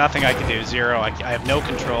 Nothing I can do. Zero. I have no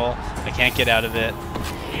control. I can't get out of it.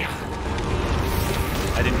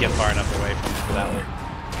 I didn't get far enough away from it for that one.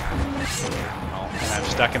 Oh, and I'm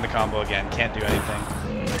stuck in the combo again. Can't do anything.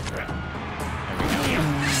 There we go.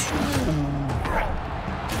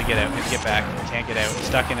 Need to get out. Need to get back. Can't get out.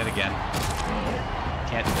 Stuck in it again.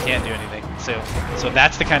 Can't do anything. So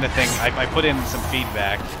that's the kind of thing. I put in some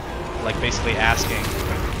feedback, like basically asking,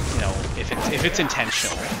 you know, if it's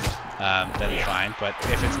intentional. Then fine, but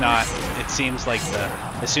if it's not, it seems like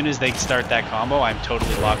as soon as they start that combo, I'm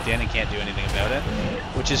totally locked in and can't do anything about it,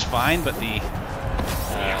 which is fine, but the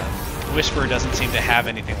Whisper doesn't seem to have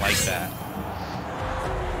anything like that.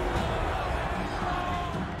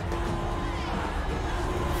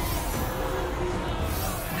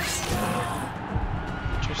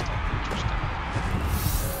 Interesting.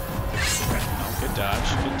 Oh, good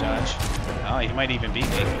dodge. Oh, he might even beat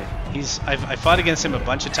me. I fought against him a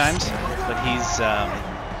bunch of times, but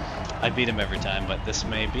I beat him every time, but this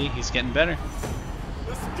may be, he's getting better.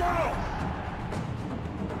 Let's go!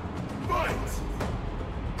 Fight!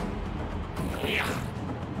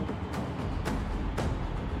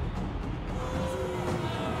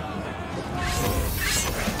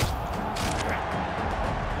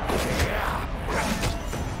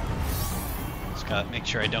 Just gotta make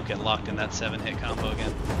sure I don't get locked in that 7-hit combo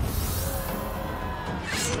again.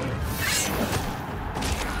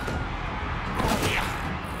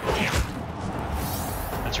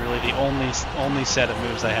 That's really the only set of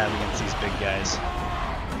moves I have against these big guys.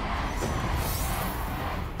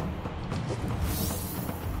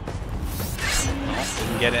 Oh,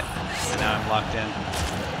 didn't get it. And now I'm locked in.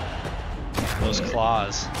 Those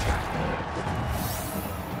claws.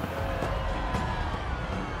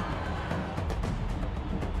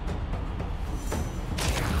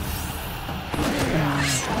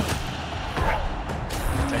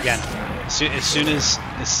 Again, as soon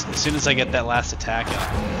as I get that last attack out,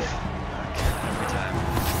 every time.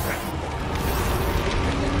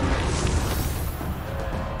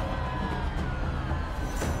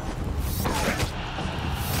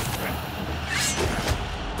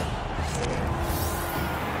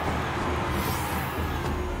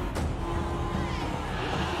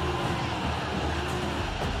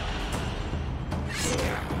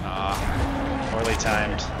 Poorly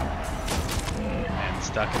timed.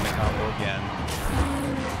 Stuck in the combo again.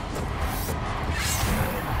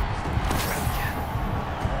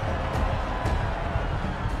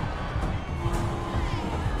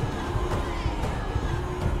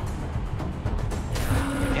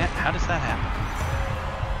 Yeah, how does that happen?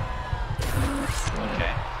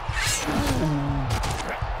 Okay.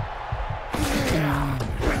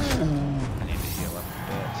 I need to heal up a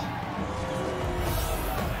bit.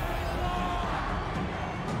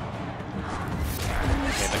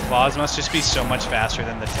 The claws must just be so much faster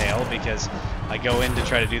than the tail, because I go in to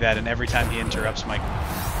try to do that, and every time he interrupts my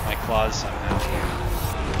claws somehow.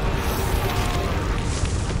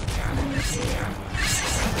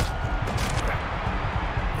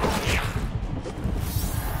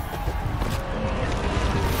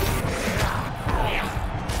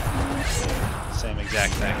 Same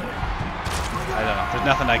exact thing. I don't know. There's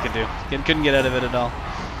nothing I could do. Couldn't get out of it at all.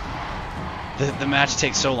 The match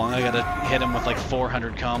takes so long, I gotta hit him with like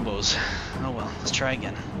 400 combos. Oh well, let's try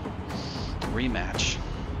again. Rematch.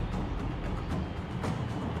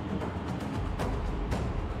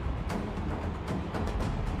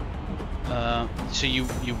 So you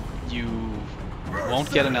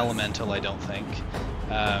won't get an elemental, I don't think,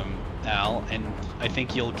 Al, and I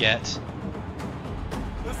think you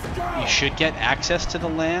should get access to the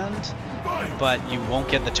land, but you won't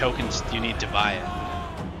get the tokens you need to buy it.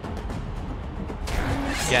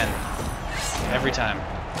 Again, every time.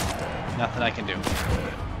 Nothing I can do.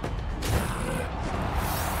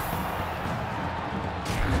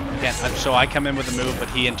 Again, so I come in with a move, but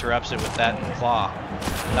he interrupts it with that claw.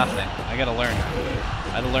 Nothing. I gotta learn.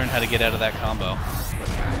 I gotta learn how to get out of that combo.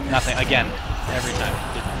 Nothing. Again, every time.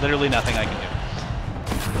 Literally nothing I can do.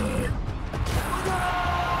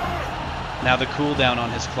 Now the cooldown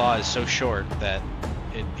on his claw is so short that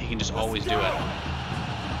he can just always do it.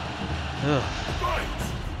 Ugh.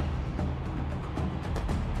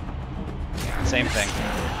 Same thing.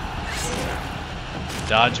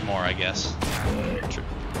 Dodge more, I guess.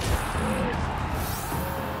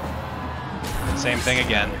 Same thing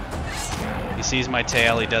again. He sees my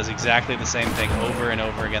tail. He does exactly the same thing over and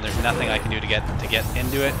over again. There's nothing I can do to get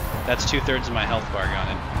into it. That's 2/3 of my health bar gone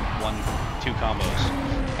in 2 combos.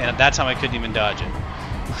 And at that time I couldn't even dodge it.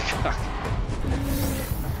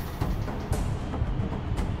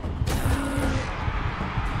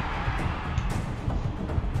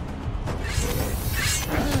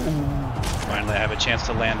 Finally, I have a chance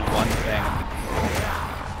to land one thing.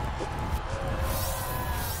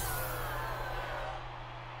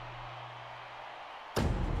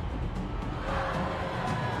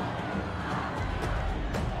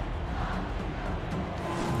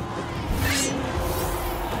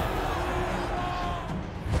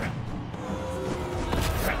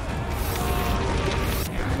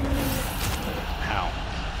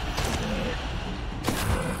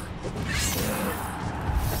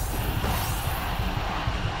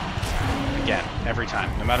 Every time,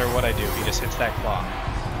 no matter what I do, he just hits that claw.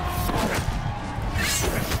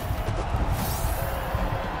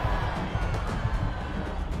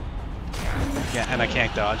 Yeah, and I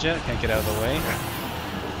can't dodge it, can't get out of the way.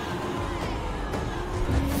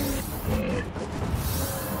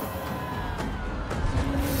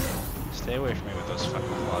 Stay away from me with those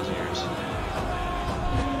fucking claws of yours.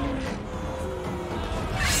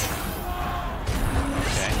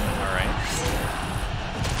 Okay, alright.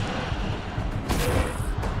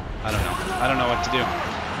 I don't know what to do.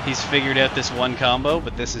 He's figured out this one combo,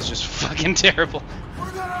 but this is just fucking terrible.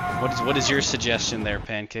 What is your suggestion there,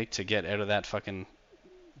 Pancake, to get out of that fucking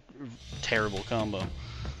terrible combo?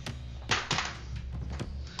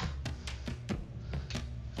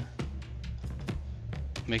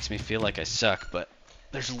 Makes me feel like I suck, but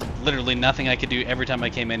there's literally nothing I could do every time I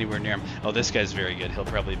came anywhere near him. Oh, this guy's very good. He'll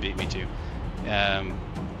probably beat me too.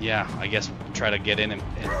 Yeah, I guess try to get in and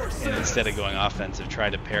instead of going offensive, try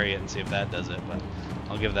to parry it and see if that does it. But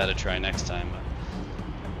I'll give that a try next time.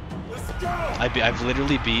 I've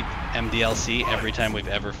literally beat MDLC every time we've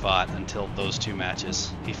ever fought until those 2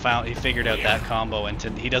 matches. He figured out that combo, and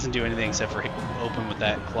he doesn't do anything except for open with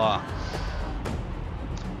that claw.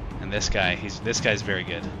 And this guy's very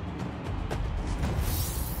good.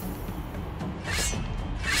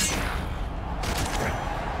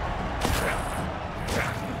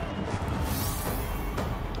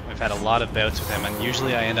 Had a lot of bouts with him, and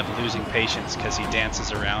usually I end up losing patience because he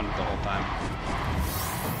dances around the whole time.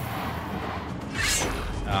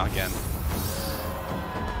 Oh, again.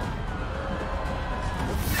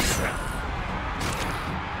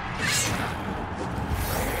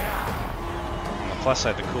 On the plus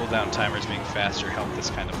side, the cooldown timers being faster help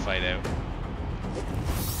this kind of fight out.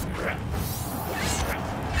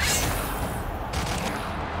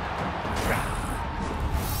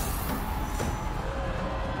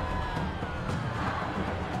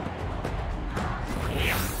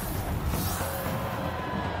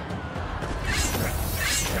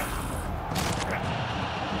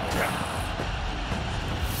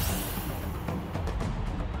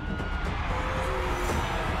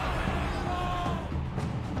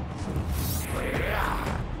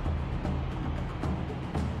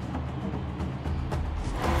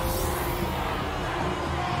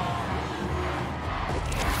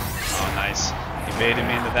 Nice. He baited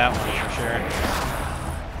me into that one for sure.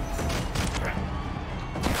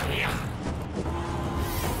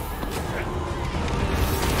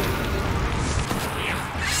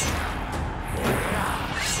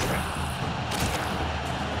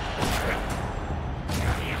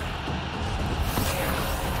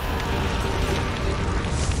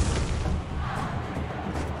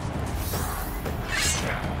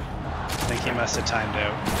 I think he must have timed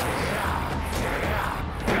out.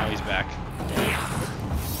 Now he's back.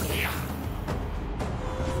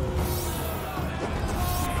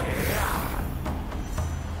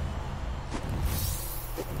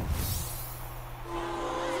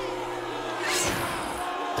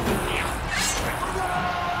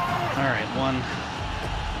 Alright, 1.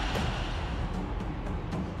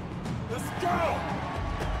 Let's go.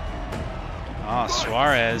 Oh,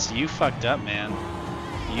 Suarez, you fucked up, man.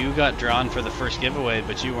 You got drawn for the first giveaway,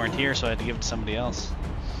 but you weren't here, so I had to give it to somebody else.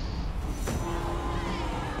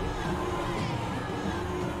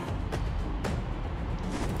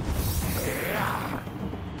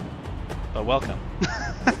 But welcome.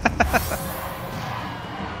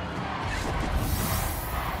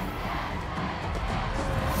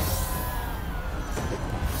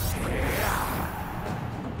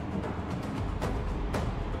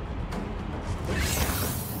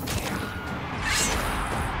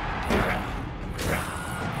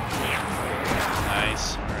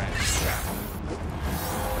 Nice, alright.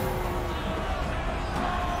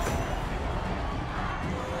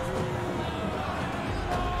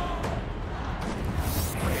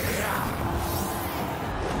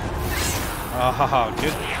 Oh,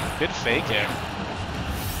 good fake there.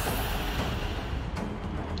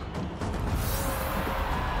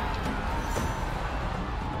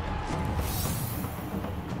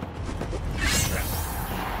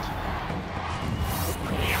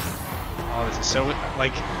 Oh, this is so,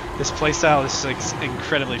 like, this playstyle is like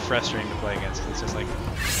incredibly frustrating to play against. It's just like,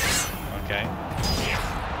 okay.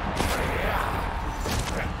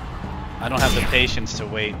 I don't have the patience to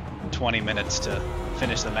wait 20 minutes to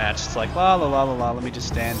finish the match. It's like, la la la la la, let me just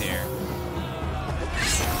stand here.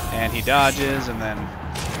 And he dodges, and then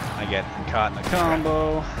I get caught in a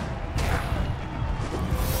combo.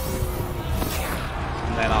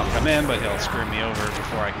 And then I'll come in, but he'll screw me over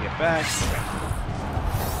before I can get back.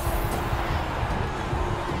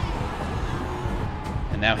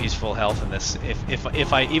 And now he's full health in this.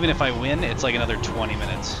 Even if I win, it's like another 20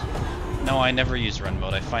 minutes. No, I never use run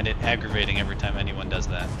mode. I find it aggravating every time anyone does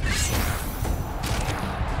that.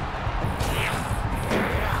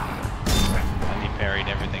 And he parried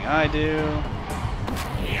everything I do.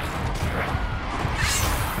 Give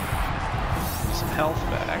me some health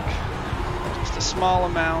back. Just a small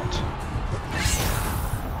amount.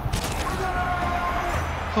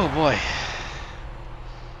 Oh boy.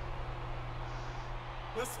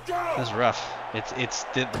 Let's go. That's rough.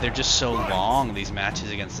 They're just so long, these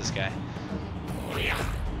matches against this guy.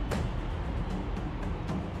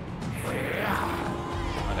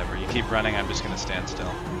 Whatever, you keep running, I'm just gonna stand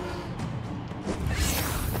still.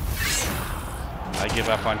 I give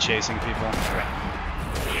up on chasing people.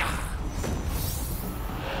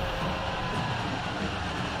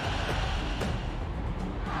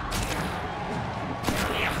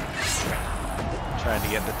 Tried to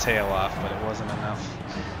get the tail off, but it wasn't enough.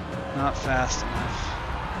 Not fast enough.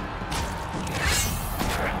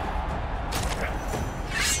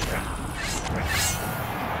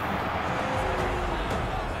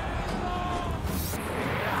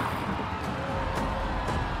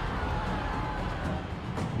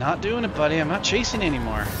 Not doing it, buddy. I'm not chasing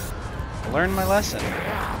anymore. I learned my lesson.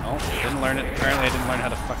 Oh, didn't learn it. Apparently I didn't learn how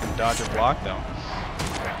to fucking dodge or block, though.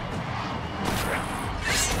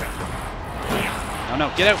 Oh no,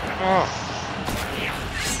 get out! Oh.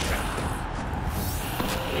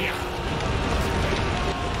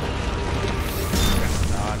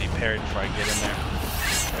 Oh, and he parried before I get in there.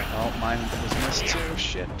 Oh, mine was missed too.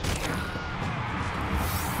 Shit.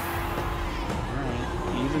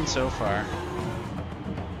 Alright, even so far.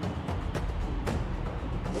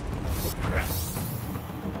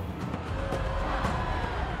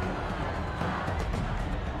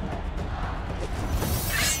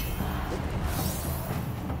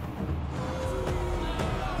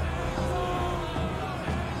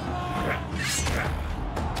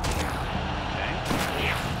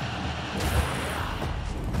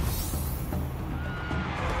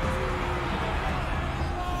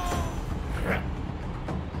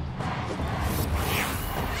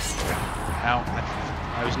 Ow.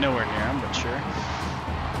 I was nowhere near him, but sure.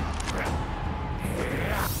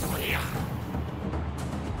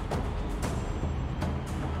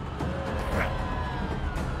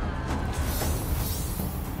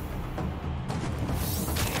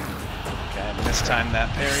 Okay, I mistimed that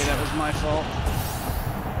parry. That was my fault.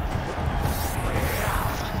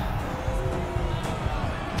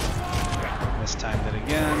 Mistimed it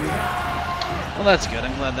again. Well, that's good.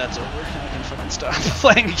 I'm glad that's over. I can fucking stop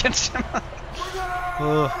playing against him.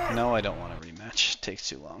 No, I don't want a rematch. It takes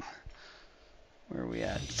too long. Where are we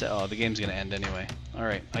at? Oh, the game's gonna end anyway.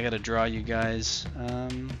 Alright, I gotta draw you guys.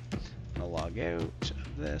 I'm gonna log out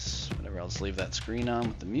of this. Whatever, I'll just leave that screen on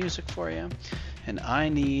with the music for you. And I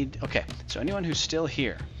need... Okay, so anyone who's still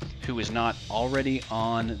here, who is not already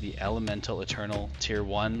on the Elemental Eternal Tier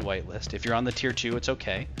 1 whitelist, if you're on the Tier 2, it's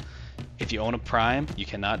okay. If you own a Prime, you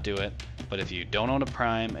cannot do it. But if you don't own a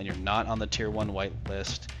Prime and you're not on the Tier 1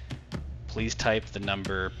 whitelist, please type the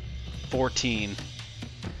number 14.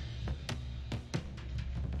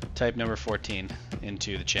 Type number 14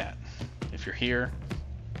 into the chat. If you're here,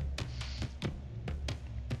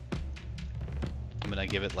 I'm gonna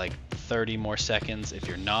give it like 30 more seconds. If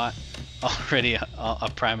you're not already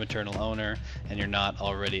a Prime Eternal owner and you're not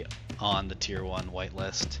already on the Tier 1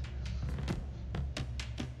 whitelist,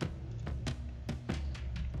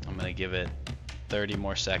 I'm gonna give it 30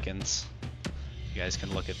 more seconds. You guys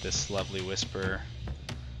can look at this lovely whisper,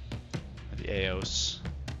 the Aos.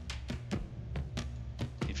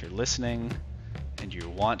 If you're listening and you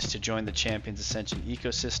want to join the Champions Ascension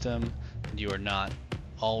ecosystem and you are not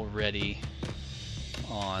already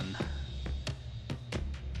on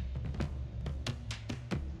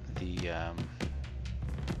the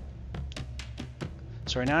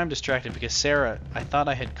Sorry, now I'm distracted because Sarah, I thought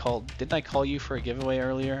I had called. Didn't I call you for a giveaway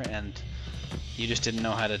earlier? And you just didn't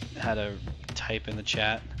know how to type in the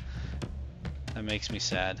chat. That makes me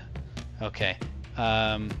sad. Okay.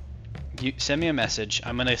 You send me a message.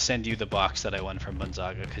 I'm gonna send you the box that I won from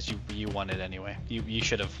BunZaga because you won it anyway. You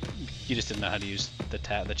should have. You just didn't know how to use the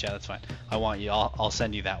chat. That's fine. I want you. I'll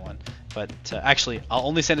send you that one. But actually, I'll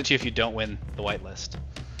only send it to you if you don't win the whitelist.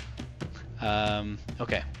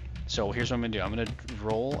 Okay. So here's what I'm gonna do. I'm gonna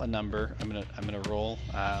roll a number. I'm gonna roll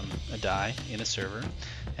a die in a server,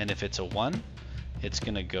 and if it's a 1, it's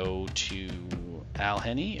gonna go to Al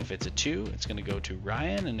Henny. If it's a 2, it's gonna go to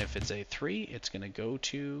Ryan, and if it's a 3, it's gonna go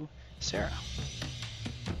to Sarah.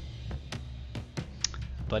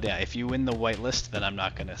 But yeah, if you win the whitelist, then I'm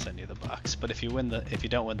not gonna send you the box. But if you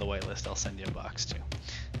don't win the whitelist, I'll send you a box too.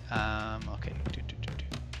 Okay.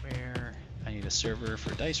 Where I need a server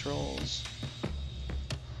for dice rolls.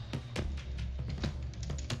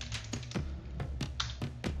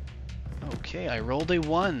 Okay, I rolled a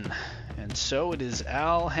 1, and so it is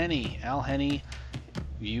Al Henny. Al Henny,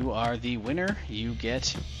 you are the winner. You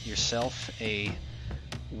get yourself a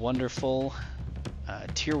wonderful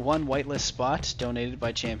Tier 1 whitelist spot donated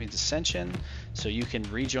by Champions Ascension, so you can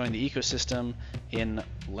rejoin the ecosystem in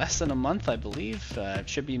less than a month, I believe. It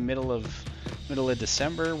should be middle of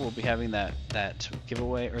December. We'll be having that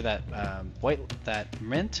giveaway, or that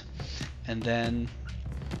mint, and then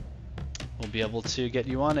we'll be able to get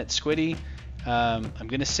you on it. Squiddy, I'm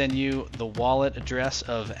going to send you the wallet address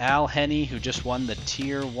of Al Henny, who just won the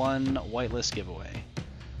Tier 1 whitelist giveaway.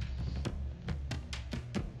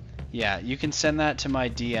 Yeah, you can send that to my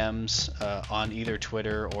DMs on either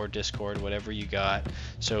Twitter or Discord, whatever you got.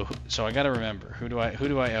 So I got to remember, who do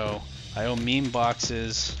I owe? I owe meme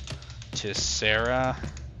boxes to Sarah,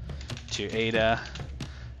 to Ada,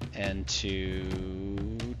 and to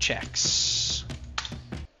Chex.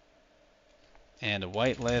 And a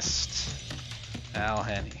whitelist, Al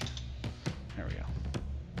Henny. There we go.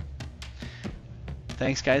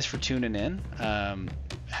 Thanks guys for tuning in.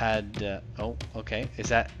 Oh, okay.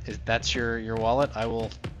 That's your wallet? I'll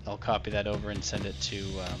copy that over and send it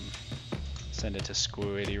to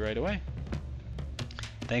Squiddy right away.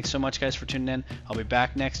 Thanks so much guys for tuning in. I'll be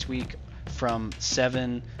back next week from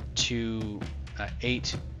 7 to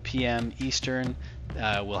 8 p.m. Eastern.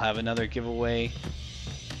 We'll have another giveaway.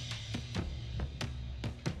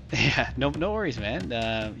 Yeah, no worries,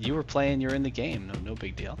 man. You were playing, you're in the game. No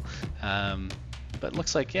big deal. But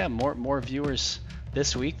looks like, yeah, more viewers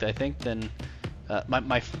this week, I think, than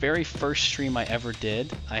my very first stream I ever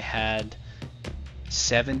did. I had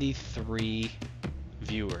 73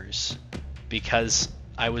 viewers because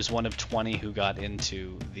I was one of 20 who got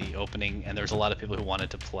into the opening, and there's a lot of people who wanted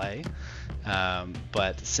to play.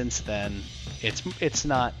 But since then, it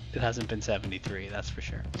hasn't been 73, that's for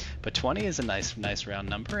sure. But 20 is a nice round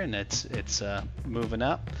number, and it's moving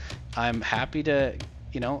up. I'm happy to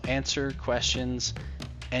answer questions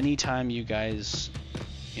anytime you guys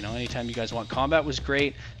want. Combat was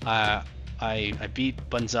great. I beat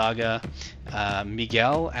BunZaga.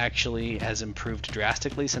 Miguel actually has improved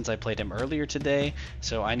drastically since I played him earlier today,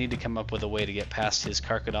 so I need to come up with a way to get past his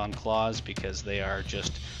Carcadon claws because they are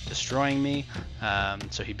just destroying me.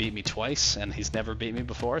 So he beat me twice, and he's never beat me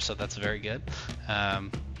before, so that's very good.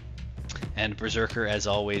 And Berserker, as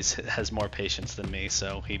always, has more patience than me,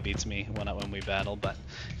 so he beats me when we battle. But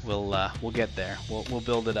we'll get there. We'll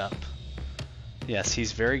build it up. Yes,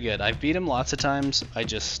 he's very good. I've beat him lots of times. I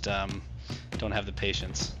just don't have the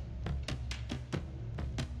patience.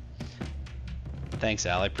 Thanks,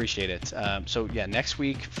 Al. I appreciate it. So yeah, next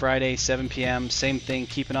week, Friday, 7 p.m. Same thing.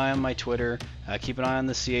 Keep an eye on my Twitter. Keep an eye on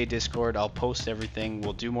the CA Discord. I'll post everything.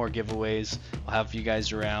 We'll do more giveaways. I'll have you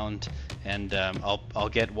guys around, and I'll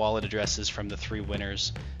get wallet addresses from the 3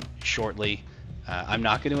 winners shortly. I'm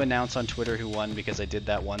not going to announce on Twitter who won because I did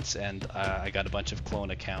that once, and I got a bunch of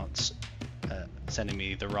clone accounts sending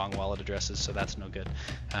me the wrong wallet addresses, so that's no good.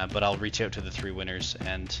 But I'll reach out to the 3 winners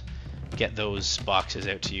and get those boxes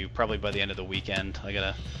out to you probably by the end of the weekend.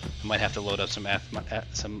 I might have to load up some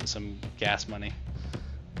gas money.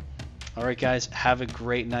 All right, guys, have a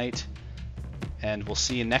great night, and we'll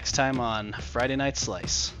see you next time on Friday Night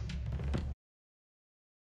Slice.